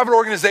nonprofit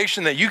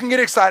organization that you can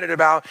get excited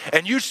about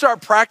and you start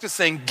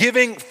practicing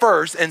giving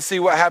first and see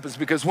what happens.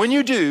 Because when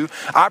you do,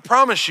 I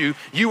promise you,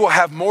 you will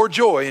have more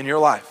joy in your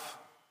life.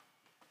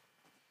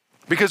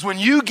 Because when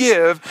you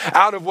give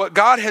out of what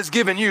God has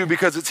given you,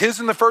 because it's His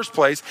in the first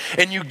place,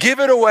 and you give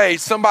it away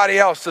somebody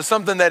else to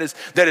something that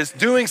is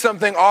doing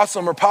something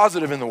awesome or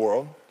positive in the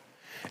world,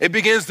 it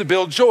begins to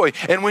build joy.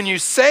 And when you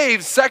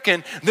save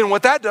second, then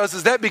what that does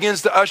is that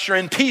begins to usher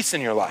in peace in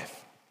your life.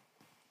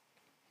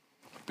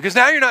 Because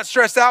now you're not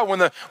stressed out when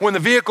the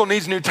vehicle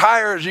needs new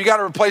tires, you got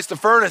to replace the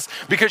furnace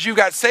because you've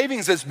got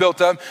savings that's built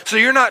up. So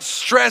you're not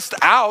stressed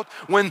out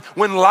when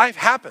life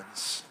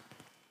happens.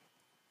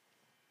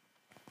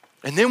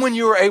 And then when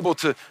you are able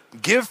to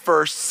give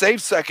first,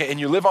 save second,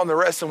 and you live on the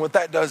rest, and what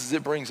that does is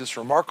it brings this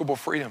remarkable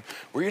freedom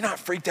where you're not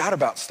freaked out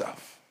about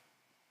stuff.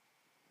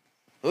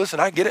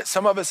 Listen, I get it.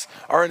 Some of us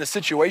are in a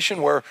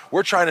situation where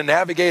we're trying to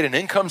navigate an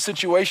income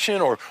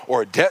situation or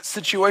a debt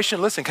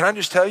situation. Listen, can I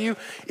just tell you,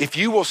 if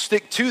you will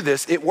stick to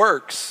this, it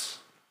works.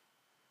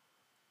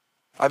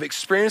 I've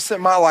experienced it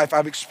in my life.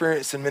 I've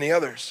experienced it in many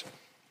others.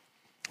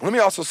 Let me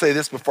also say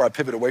this before I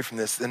pivot away from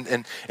this.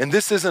 And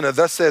this isn't a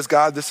thus says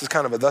God. This is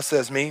kind of a thus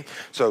says me.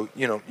 So,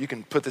 you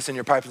can put this in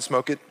your pipe and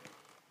smoke it.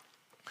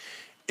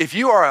 If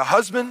you are a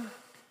husband,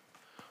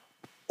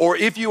 or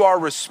if you are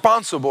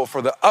responsible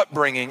for the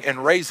upbringing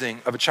and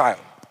raising of a child,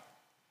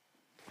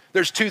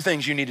 there's two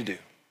things you need to do.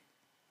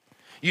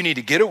 You need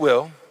to get a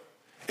will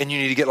and you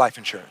need to get life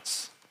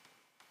insurance.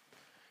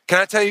 Can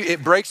I tell you,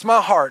 it breaks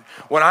my heart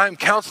when I'm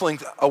counseling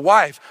a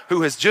wife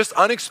who has just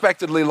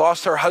unexpectedly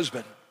lost her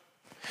husband.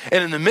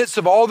 And in the midst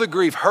of all the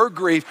grief, her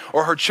grief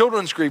or her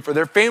children's grief or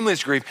their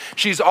family's grief,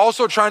 she's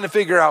also trying to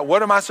figure out,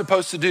 what am I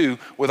supposed to do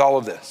with all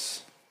of this?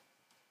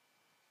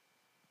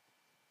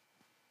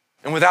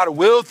 And without a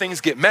will, things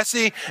get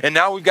messy. And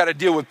now we've got to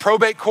deal with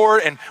probate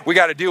court and we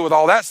got to deal with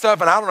all that stuff.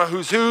 And I don't know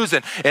who's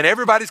and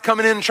everybody's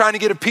coming in and trying to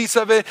get a piece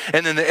of it.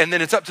 And then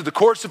it's up to the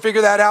courts to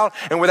figure that out.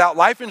 And without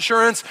life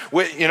insurance,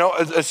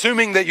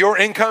 assuming that your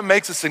income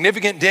makes a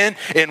significant dent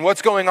in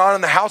what's going on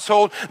in the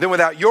household, then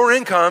without your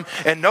income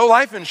and no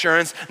life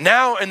insurance,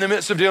 now in the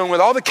midst of dealing with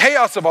all the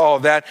chaos of all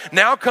of that,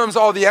 now comes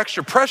all the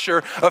extra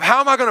pressure of how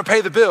am I going to pay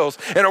the bills?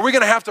 And are we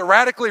going to have to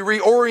radically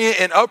reorient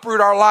and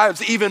uproot our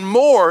lives even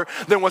more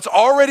than what's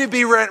already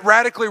be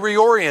radically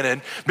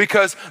reoriented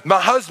because my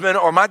husband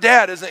or my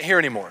dad isn't here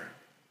anymore?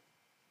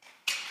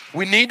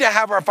 We need to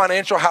have our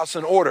financial house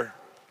in order.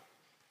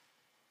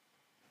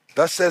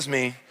 Thus says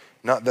me,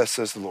 not thus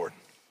says the Lord.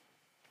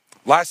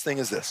 Last thing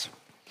is this.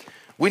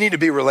 We need to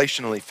be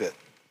relationally fit.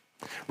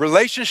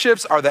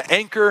 Relationships are the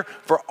anchor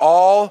for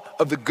all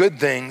of the good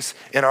things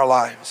in our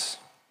lives.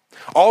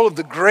 All of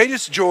the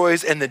greatest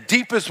joys and the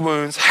deepest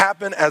wounds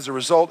happen as a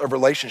result of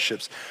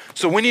relationships.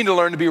 So we need to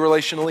learn to be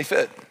relationally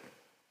fit.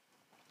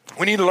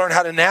 We need to learn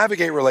how to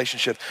navigate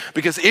relationships,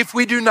 because if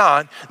we do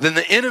not, then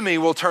the enemy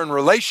will turn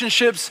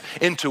relationships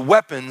into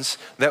weapons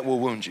that will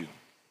wound you.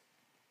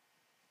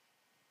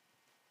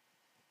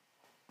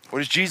 What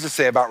does Jesus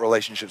say about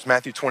relationships?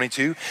 Matthew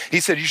 22, he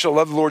said, you shall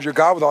love the Lord your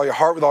God with all your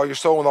heart, with all your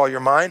soul, with all your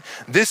mind.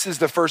 This is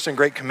the first and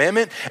great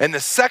commandment. And the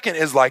second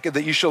is like it,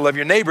 that you shall love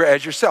your neighbor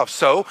as yourself.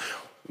 So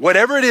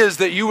whatever it is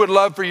that you would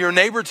love for your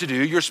neighbor to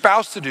do, your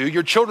spouse to do,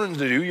 your children to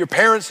do, your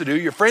parents to do,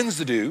 your friends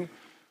to do,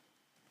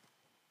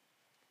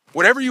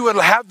 Whatever you would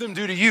have them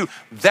do to you,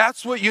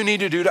 that's what you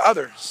need to do to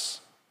others.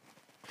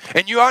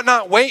 And you ought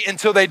not wait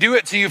until they do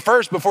it to you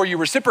first before you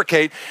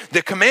reciprocate.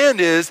 The command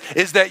is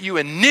that you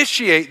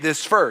initiate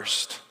this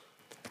first,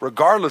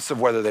 regardless of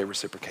whether they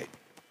reciprocate.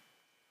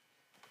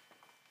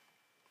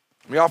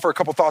 Let me offer a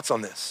couple thoughts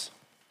on this.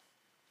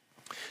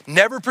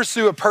 Never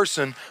pursue a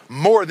person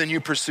more than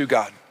you pursue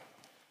God.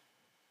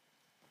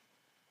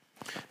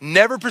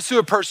 Never pursue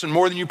a person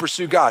more than you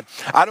pursue God.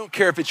 I don't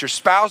care if it's your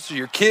spouse or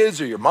your kids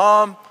or your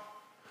mom.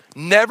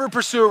 Never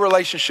pursue a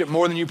relationship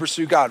more than you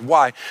pursue God.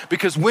 Why?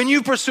 Because when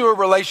you pursue a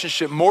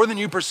relationship more than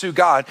you pursue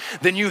God,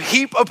 then you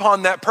heap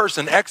upon that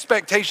person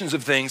expectations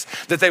of things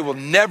that they will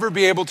never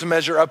be able to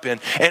measure up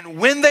in. And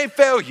when they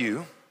fail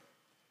you,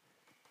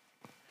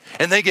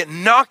 and they get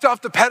knocked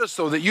off the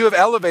pedestal that you have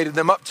elevated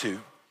them up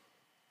to,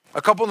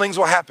 a couple things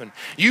will happen.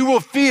 You will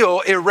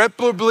feel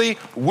irreparably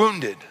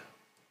wounded.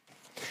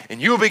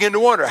 And you will begin to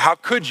wonder, how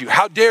could you?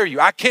 How dare you?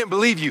 I can't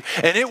believe you.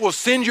 And it will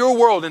send your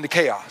world into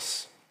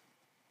chaos.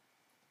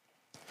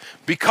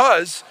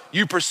 Because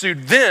you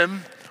pursued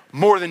them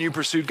more than you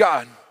pursued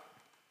God.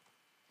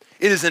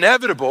 It is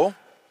inevitable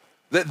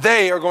that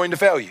they are going to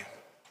fail you.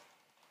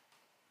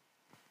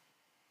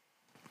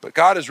 But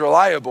God is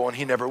reliable and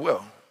he never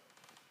will.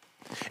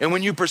 And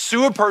when you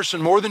pursue a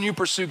person more than you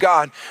pursue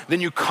God, then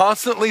you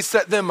constantly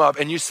set them up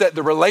and you set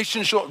the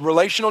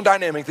relational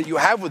dynamic that you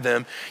have with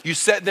them, you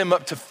set them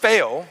up to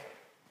fail.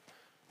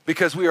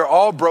 Because we are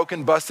all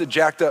broken, busted,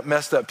 jacked up,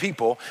 messed up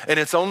people. And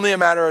it's only a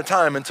matter of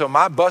time until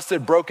my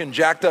busted, broken,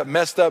 jacked up,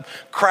 messed up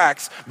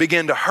cracks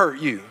begin to hurt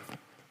you.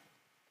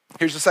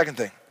 Here's the second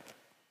thing.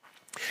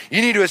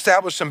 You need to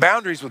establish some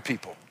boundaries with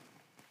people.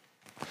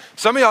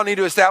 Some of y'all need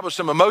to establish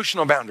some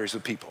emotional boundaries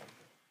with people.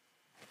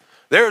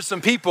 There are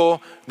some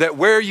people that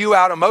wear you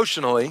out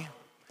emotionally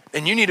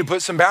and you need to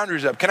put some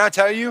boundaries up. Can I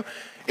tell you,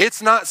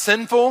 it's not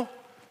sinful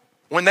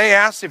when they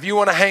ask if you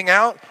want to hang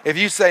out, if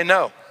you say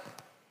no.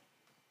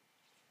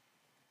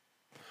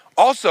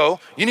 Also,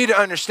 you need to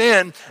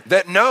understand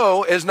that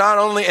no is not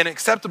only an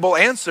acceptable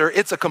answer,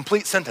 it's a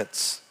complete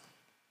sentence.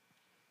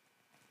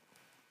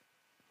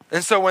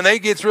 And so when it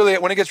gets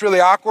really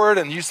awkward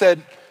and you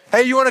said,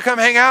 hey, you want to come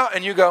hang out?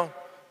 And you go,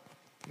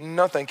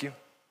 no, thank you.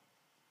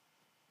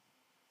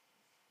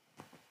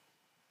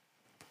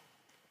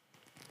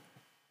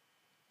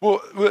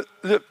 Well,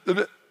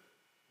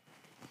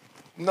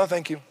 no,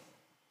 thank you.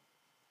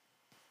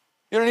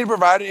 You don't need to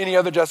provide any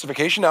other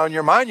justification. Now in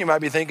your mind, you might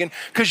be thinking,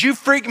 because you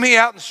freaked me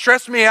out and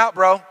stressed me out,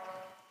 bro.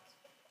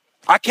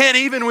 I can't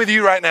even with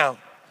you right now.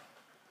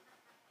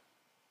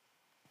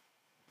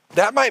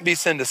 That might be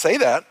sin to say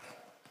that.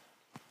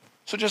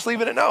 So just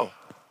leave it at no.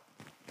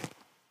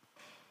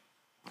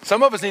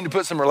 Some of us need to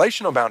put some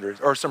relational boundaries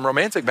or some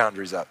romantic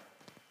boundaries up.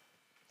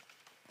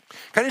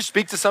 Can I just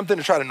speak to something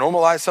to try to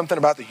normalize something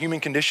about the human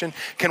condition?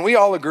 Can we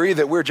all agree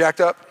that we're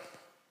jacked up?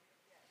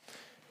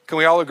 Can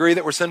we all agree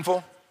that we're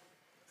sinful?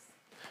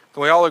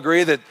 Can we all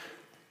agree that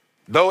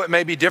though it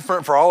may be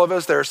different for all of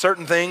us, there are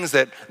certain things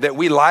that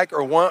we like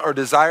or want or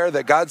desire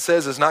that God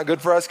says is not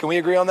good for us? Can we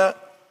agree on that?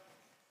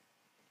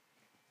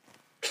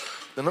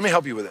 Then let me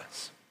help you with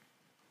this.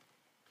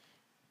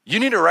 You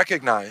need to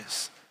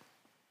recognize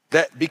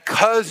that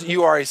because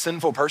you are a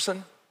sinful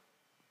person,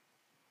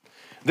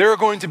 there are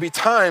going to be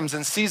times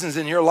and seasons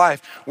in your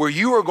life where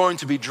you are going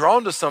to be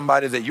drawn to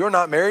somebody that you're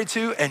not married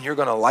to and you're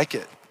going to like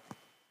it.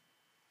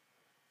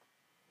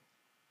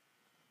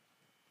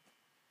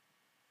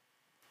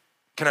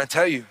 Can I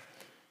tell you,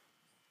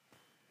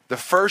 the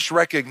first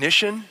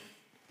recognition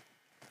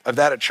of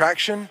that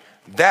attraction,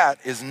 that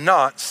is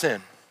not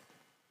sin.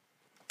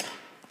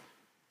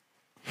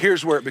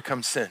 Here's where it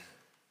becomes sin.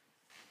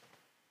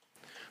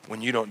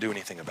 When you don't do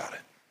anything about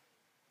it.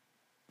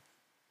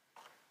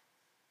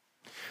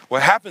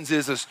 What happens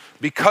is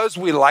because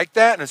we like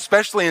that, and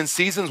especially in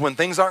seasons when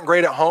things aren't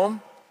great at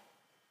home,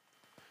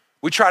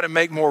 we try to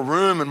make more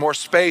room and more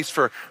space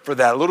for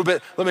that. A little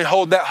bit, let me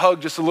hold that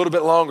hug just a little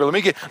bit longer. Let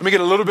me get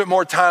a little bit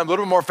more time, a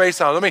little bit more face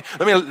time.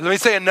 Let me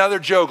say another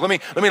joke. Let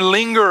me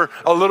linger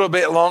a little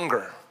bit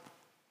longer.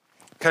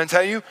 Can I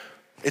tell you?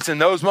 It's in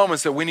those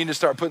moments that we need to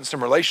start putting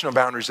some relational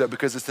boundaries up,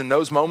 because it's in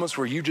those moments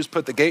where you just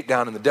put the gate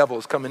down and the devil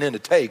is coming in to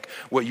take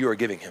what you are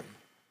giving him.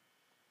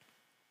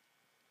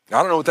 Now,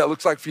 I don't know what that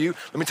looks like for you.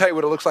 Let me tell you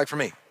what it looks like for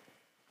me.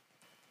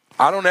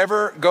 I don't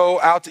ever go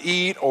out to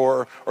eat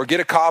or get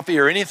a coffee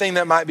or anything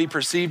that might be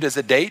perceived as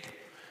a date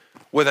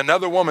with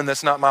another woman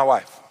that's not my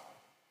wife.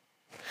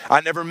 I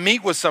never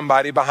meet with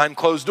somebody behind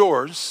closed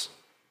doors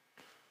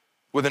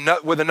with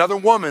another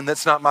woman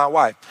that's not my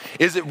wife.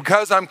 Is it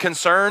because I'm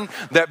concerned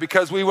that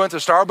because we went to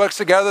Starbucks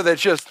together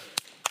that's just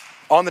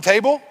on the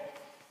table?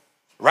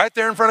 Right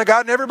there in front of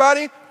God and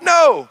everybody?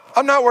 No,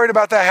 I'm not worried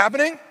about that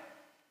happening.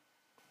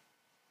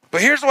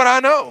 But here's what I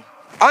know.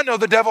 I know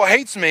the devil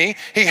hates me.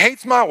 He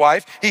hates my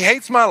wife. He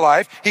hates my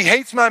life. He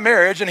hates my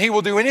marriage, and he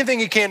will do anything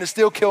he can to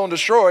steal, kill, and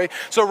destroy.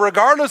 So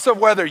regardless of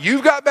whether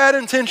you've got bad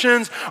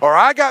intentions or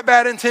I got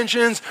bad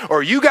intentions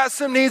or you got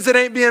some needs that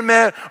ain't being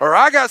met or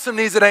I got some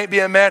needs that ain't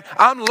being met,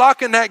 I'm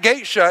locking that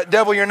gate shut.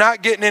 Devil, you're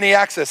not getting any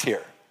access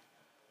here.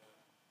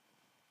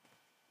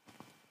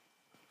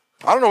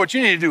 I don't know what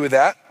you need to do with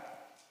that,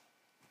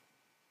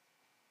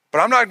 but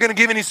I'm not gonna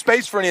give any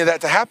space for any of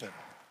that to happen.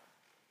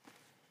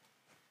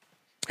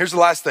 Here's the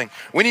last thing.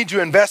 We need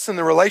to invest in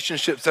the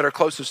relationships that are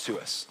closest to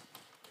us.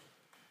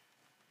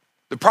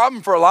 The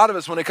problem for a lot of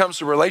us when it comes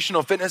to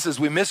relational fitness is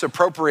we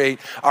misappropriate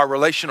our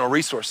relational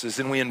resources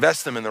and we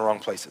invest them in the wrong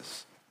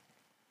places.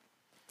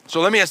 So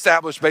let me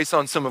establish, based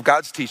on some of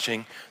God's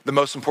teaching, the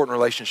most important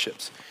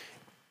relationships.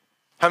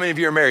 How many of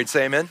you are married?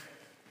 Say amen.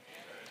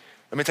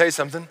 Let me tell you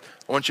something.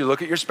 I want you to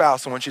look at your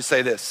spouse. I want you to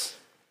say this.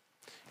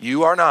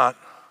 You are not.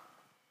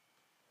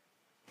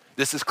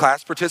 This is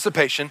class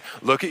participation.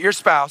 Look at your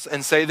spouse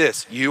and say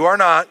this. You are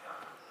not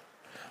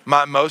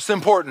my most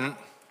important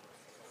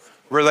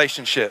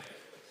relationship.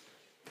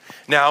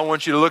 Now I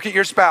want you to look at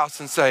your spouse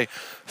and say,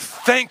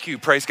 thank you,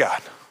 praise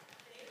God.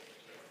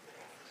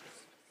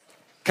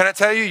 Can I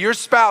tell you, your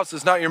spouse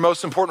is not your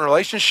most important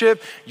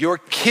relationship. Your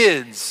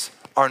kids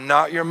are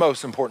not your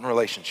most important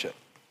relationship.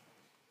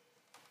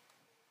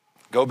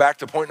 Go back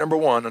to point number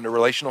 1 under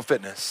relational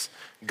fitness.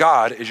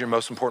 God is your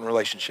most important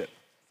relationship.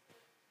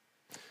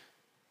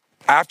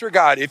 After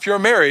God, if you're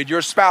married,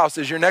 your spouse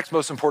is your next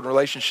most important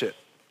relationship.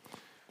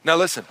 Now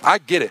listen, I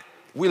get it.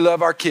 We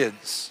love our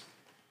kids.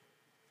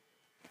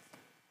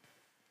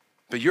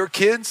 But your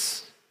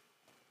kids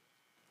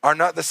are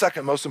not the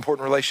second most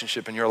important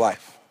relationship in your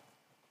life.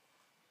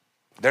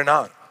 They're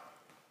not.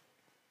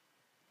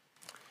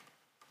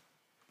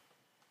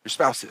 Your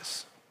spouse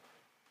is.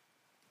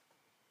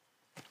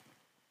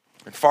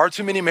 And far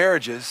too many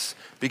marriages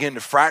begin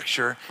to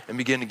fracture and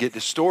begin to get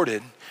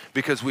distorted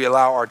because we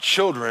allow our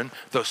children,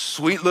 those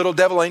sweet little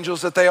devil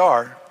angels that they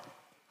are.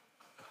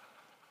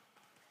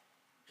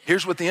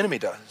 Here's what the enemy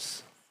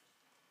does.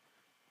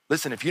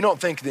 Listen, if you don't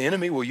think the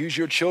enemy will use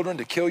your children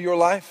to kill your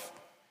life,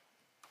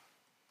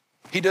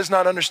 he does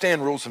not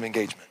understand rules of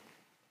engagement.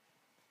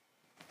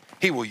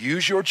 He will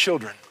use your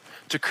children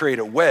to create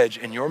a wedge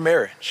in your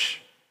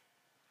marriage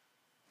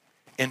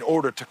in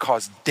order to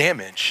cause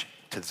damage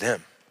to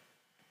them.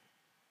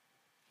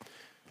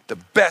 The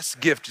best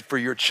gift for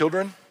your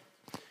children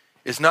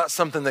is not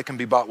something that can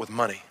be bought with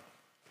money.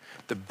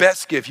 The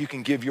best gift you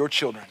can give your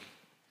children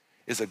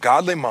is a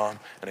godly mom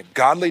and a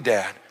godly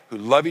dad who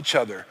love each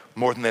other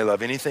more than they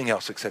love anything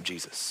else except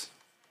Jesus.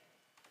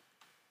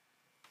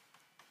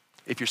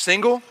 If you're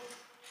single,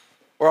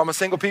 or I'm a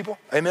single people,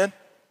 amen?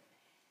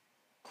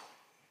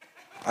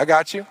 I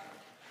got you.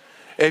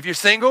 If you're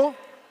single,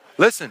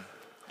 listen,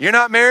 you're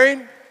not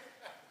married,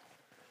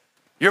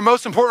 your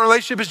most important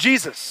relationship is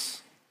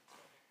Jesus.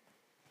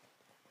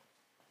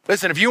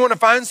 Listen, if you want to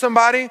find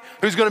somebody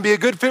who's going to be a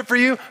good fit for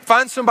you,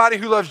 find somebody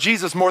who loves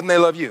Jesus more than they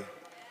love you.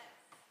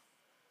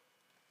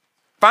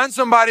 Find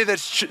somebody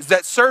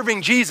that's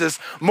serving Jesus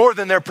more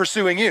than they're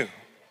pursuing you.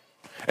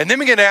 And then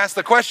begin to ask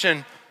the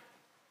question,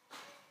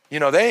 you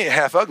know, they ain't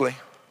half ugly.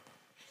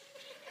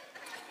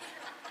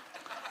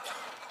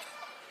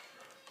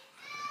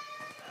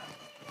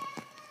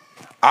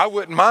 I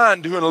wouldn't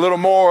mind doing a little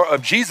more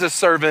of Jesus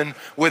serving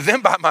with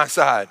them by my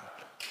side.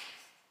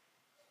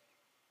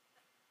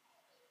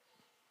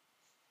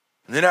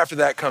 And then after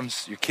that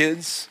comes your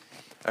kids.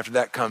 After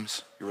that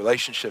comes your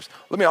relationships.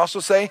 Let me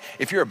also say,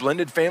 if you're a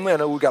blended family, I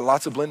know we've got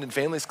lots of blended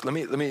families. Let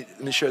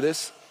me share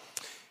this.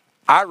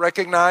 I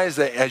recognize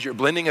that as you're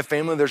blending a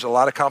family, there's a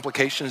lot of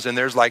complications, and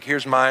there's like,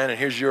 here's mine and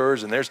here's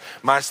yours, and there's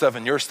my stuff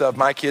and your stuff,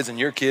 my kids and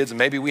your kids, and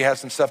maybe we have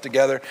some stuff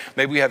together,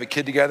 maybe we have a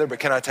kid together, but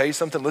can I tell you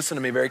something? Listen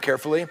to me very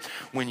carefully.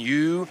 When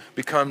you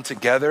become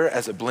together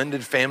as a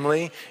blended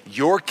family,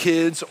 your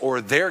kids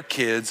or their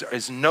kids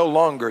is no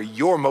longer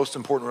your most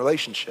important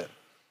relationship.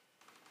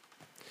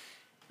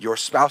 Your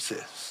spouse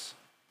is.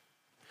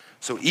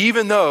 So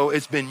even though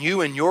it's been you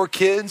and your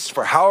kids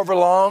for however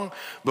long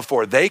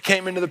before they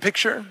came into the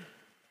picture,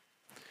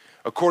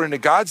 according to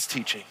God's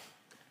teaching,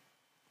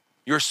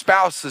 your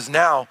spouse is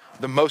now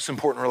the most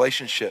important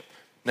relationship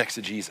next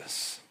to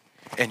Jesus.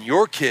 And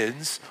your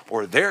kids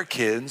or their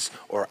kids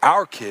or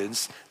our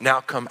kids now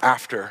come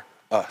after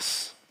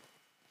us.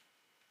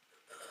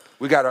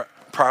 We got to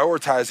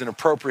prioritize and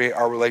appropriate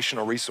our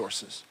relational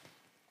resources.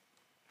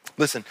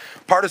 Listen,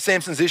 part of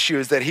Samson's issue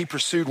is that he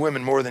pursued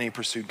women more than he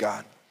pursued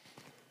God.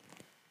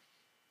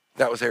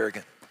 That was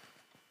arrogant.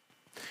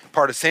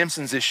 Part of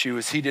Samson's issue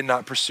is he did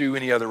not pursue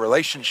any other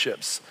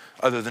relationships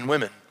other than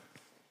women.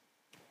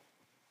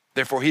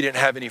 Therefore, he didn't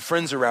have any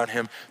friends around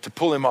him to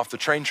pull him off the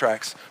train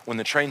tracks when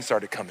the train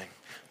started coming.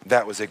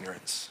 That was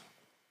ignorance.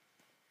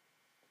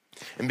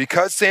 And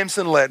because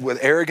Samson led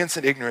with arrogance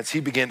and ignorance, he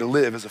began to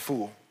live as a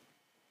fool.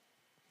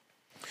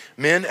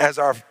 Men,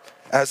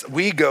 as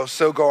we go,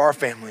 so go our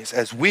families.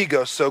 As we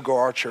go, so go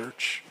our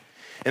church.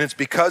 And it's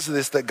because of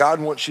this that God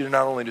wants you to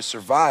not only to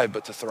survive,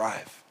 but to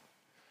thrive.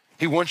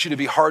 He wants you to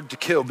be hard to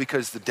kill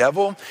because the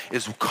devil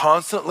is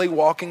constantly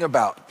walking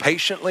about,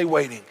 patiently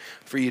waiting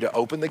for you to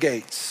open the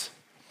gates.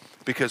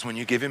 Because when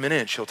you give him an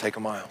inch, he'll take a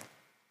mile.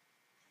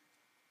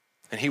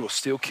 And he will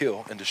still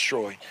kill and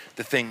destroy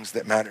the things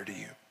that matter to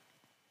you.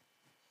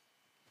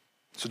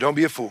 So don't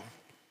be a fool.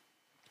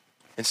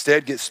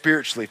 Instead, get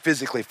spiritually,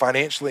 physically,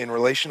 financially, and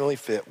relationally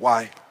fit.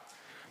 Why?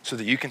 so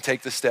that you can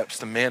take the steps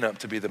to man up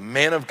to be the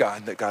man of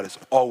God that God has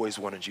always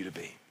wanted you to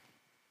be.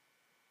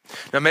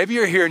 Now, maybe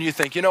you're here and you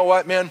think, you know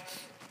what, man?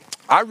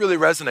 I really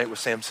resonate with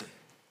Samson.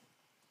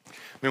 I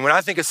mean, when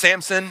I think of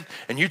Samson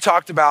and you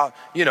talked about,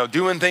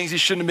 doing things he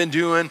shouldn't have been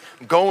doing,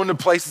 going to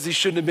places he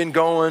shouldn't have been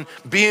going,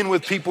 being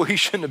with people he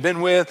shouldn't have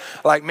been with,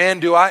 like, man,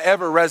 do I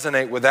ever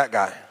resonate with that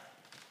guy?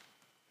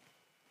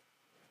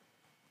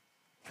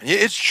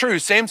 It's true,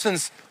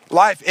 Samson's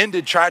life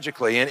ended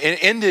tragically, and it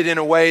ended in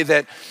a way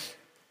that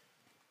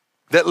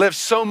left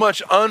so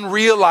much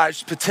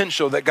unrealized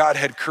potential that God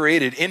had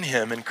created in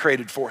him and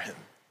created for him.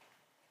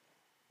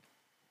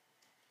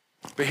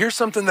 But here's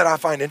something that I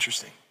find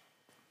interesting.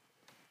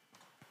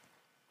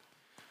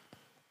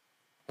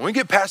 When we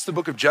get past the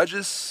book of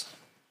Judges,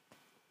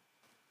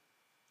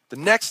 the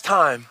next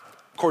time,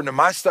 according to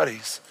my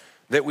studies,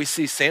 that we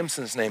see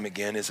Samson's name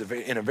again is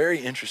in a very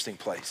interesting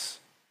place.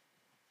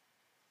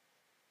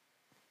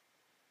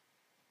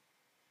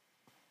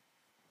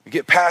 We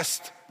get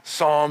past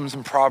Psalms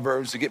and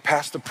Proverbs, we get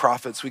past the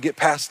prophets, we get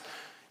past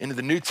into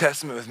the New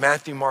Testament with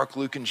Matthew, Mark,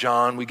 Luke, and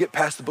John, we get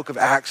past the book of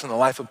Acts and the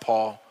life of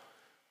Paul.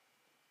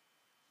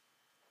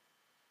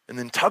 And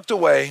then tucked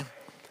away,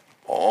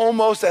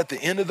 almost at the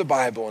end of the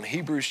Bible in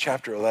Hebrews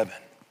chapter 11,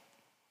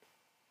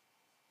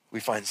 we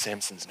find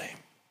Samson's name.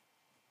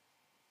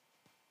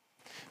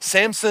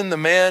 Samson, the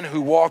man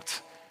who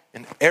walked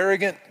in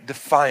arrogant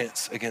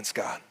defiance against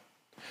God.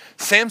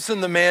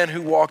 Samson, the man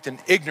who walked in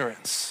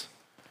ignorance,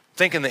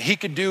 thinking that he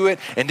could do it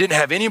and didn't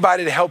have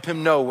anybody to help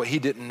him know what he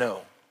didn't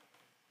know.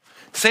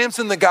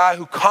 Samson, the guy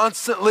who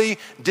constantly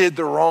did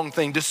the wrong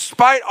thing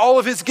despite all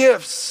of his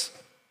gifts.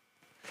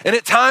 And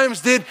at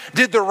times did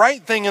the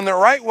right thing in the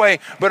right way,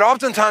 but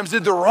oftentimes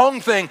did the wrong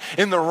thing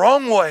in the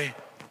wrong way.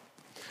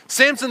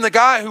 Samson, the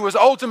guy who was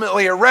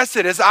ultimately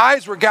arrested, his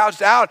eyes were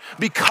gouged out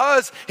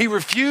because he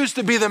refused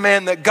to be the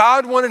man that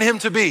God wanted him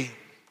to be.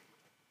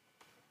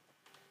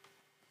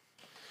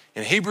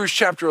 In Hebrews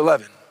chapter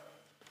 11,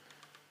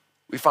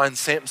 we find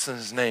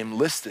Samson's name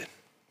listed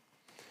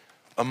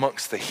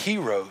amongst the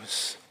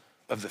heroes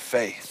of the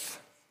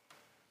faith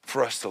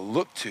for us to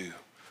look to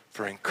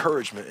for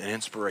encouragement and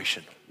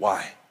inspiration.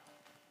 Why?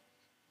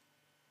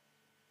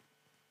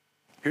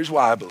 Here's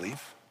why I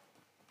believe.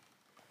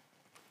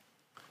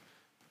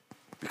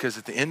 Because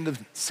at the end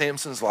of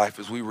Samson's life,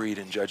 as we read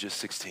in Judges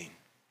 16,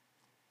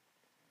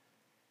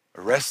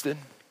 arrested,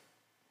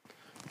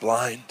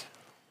 blind,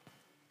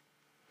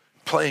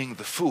 playing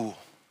the fool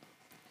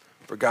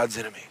for God's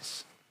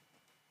enemies,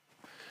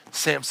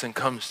 Samson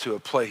comes to a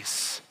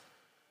place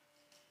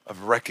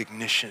of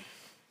recognition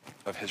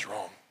of his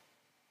wrong.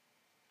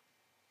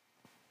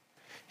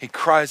 He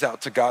cries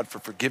out to God for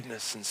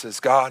forgiveness and says,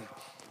 God,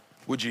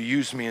 would you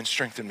use me and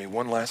strengthen me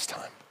one last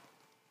time?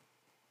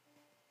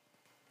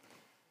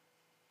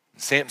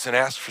 Samson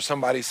asked for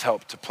somebody's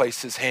help to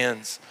place his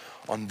hands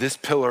on this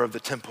pillar of the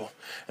temple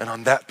and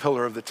on that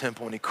pillar of the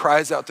temple. And he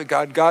cries out to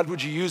God, God,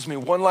 would you use me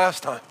one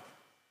last time?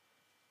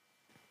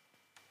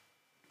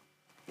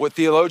 What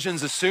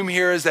theologians assume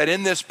here is that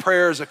in this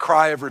prayer is a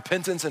cry of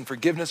repentance and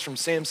forgiveness from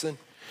Samson,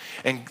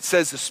 and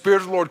says the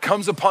Spirit of the Lord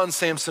comes upon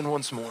Samson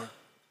once more.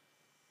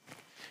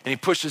 And he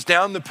pushes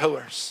down the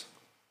pillars,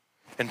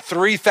 and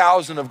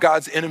 3,000 of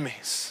God's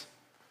enemies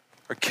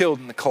are killed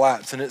in the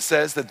collapse. And it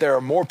says that there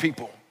are more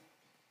people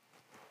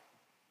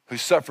who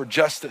suffered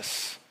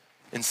justice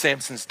in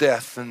Samson's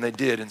death than they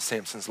did in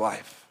Samson's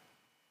life.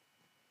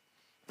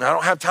 Now, I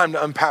don't have time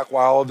to unpack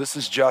why all of this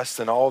is just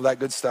and all of that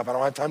good stuff. I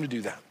don't have time to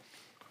do that.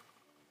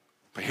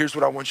 But here's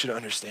what I want you to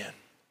understand.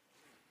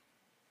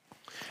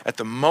 At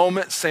the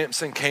moment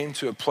Samson came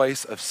to a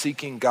place of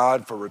seeking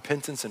God for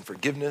repentance and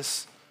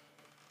forgiveness,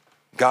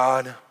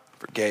 God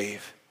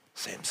forgave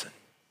Samson.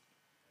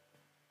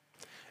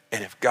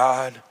 And if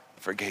God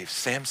forgave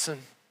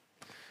Samson,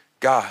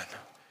 God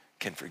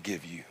can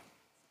forgive you.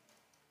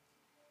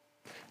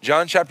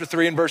 John chapter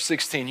 3 and verse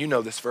 16, you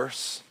know this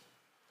verse.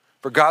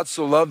 For God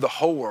so loved the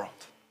whole world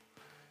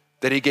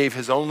that he gave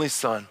his only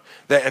son,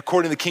 that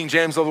according to the King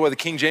James, all the way the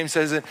King James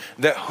says it,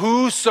 that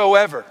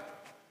whosoever,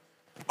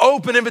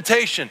 open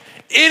invitation,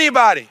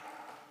 anybody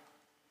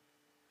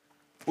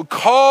would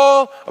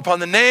call upon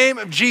the name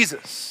of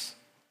Jesus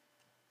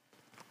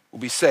will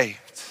be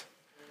saved,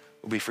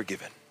 will be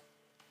forgiven.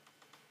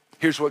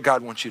 Here's what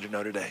God wants you to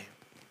know today.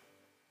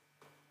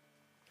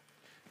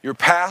 Your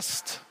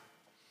past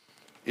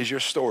is your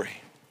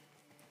story.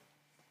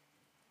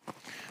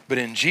 But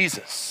in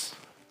Jesus,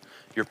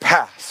 your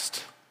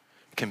past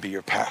can be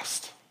your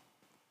past.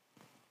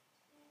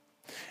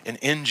 And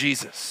in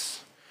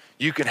Jesus,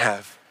 you can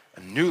have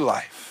a new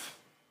life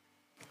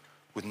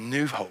with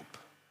new hope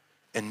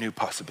and new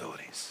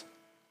possibilities.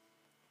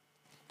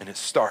 And it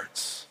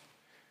starts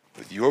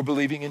with your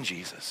believing in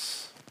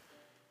Jesus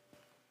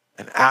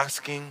and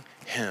asking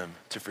him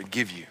to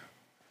forgive you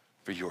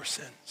for your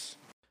sins.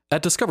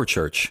 At Discover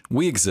Church,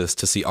 we exist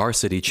to see our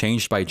city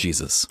changed by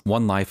Jesus,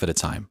 one life at a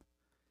time.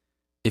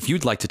 If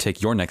you'd like to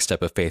take your next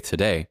step of faith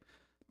today,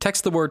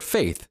 text the word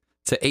FAITH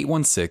to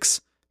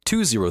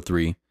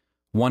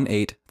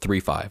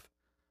 816-203-1835.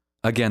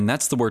 Again,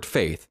 that's the word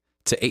FAITH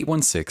to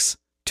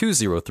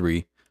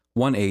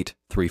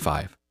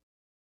 816-203-1835.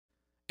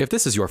 If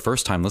this is your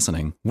first time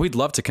listening, we'd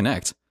love to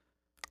connect.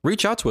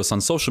 Reach out to us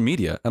on social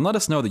media and let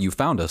us know that you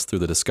found us through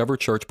the Discover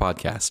Church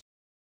podcast.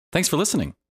 Thanks for listening.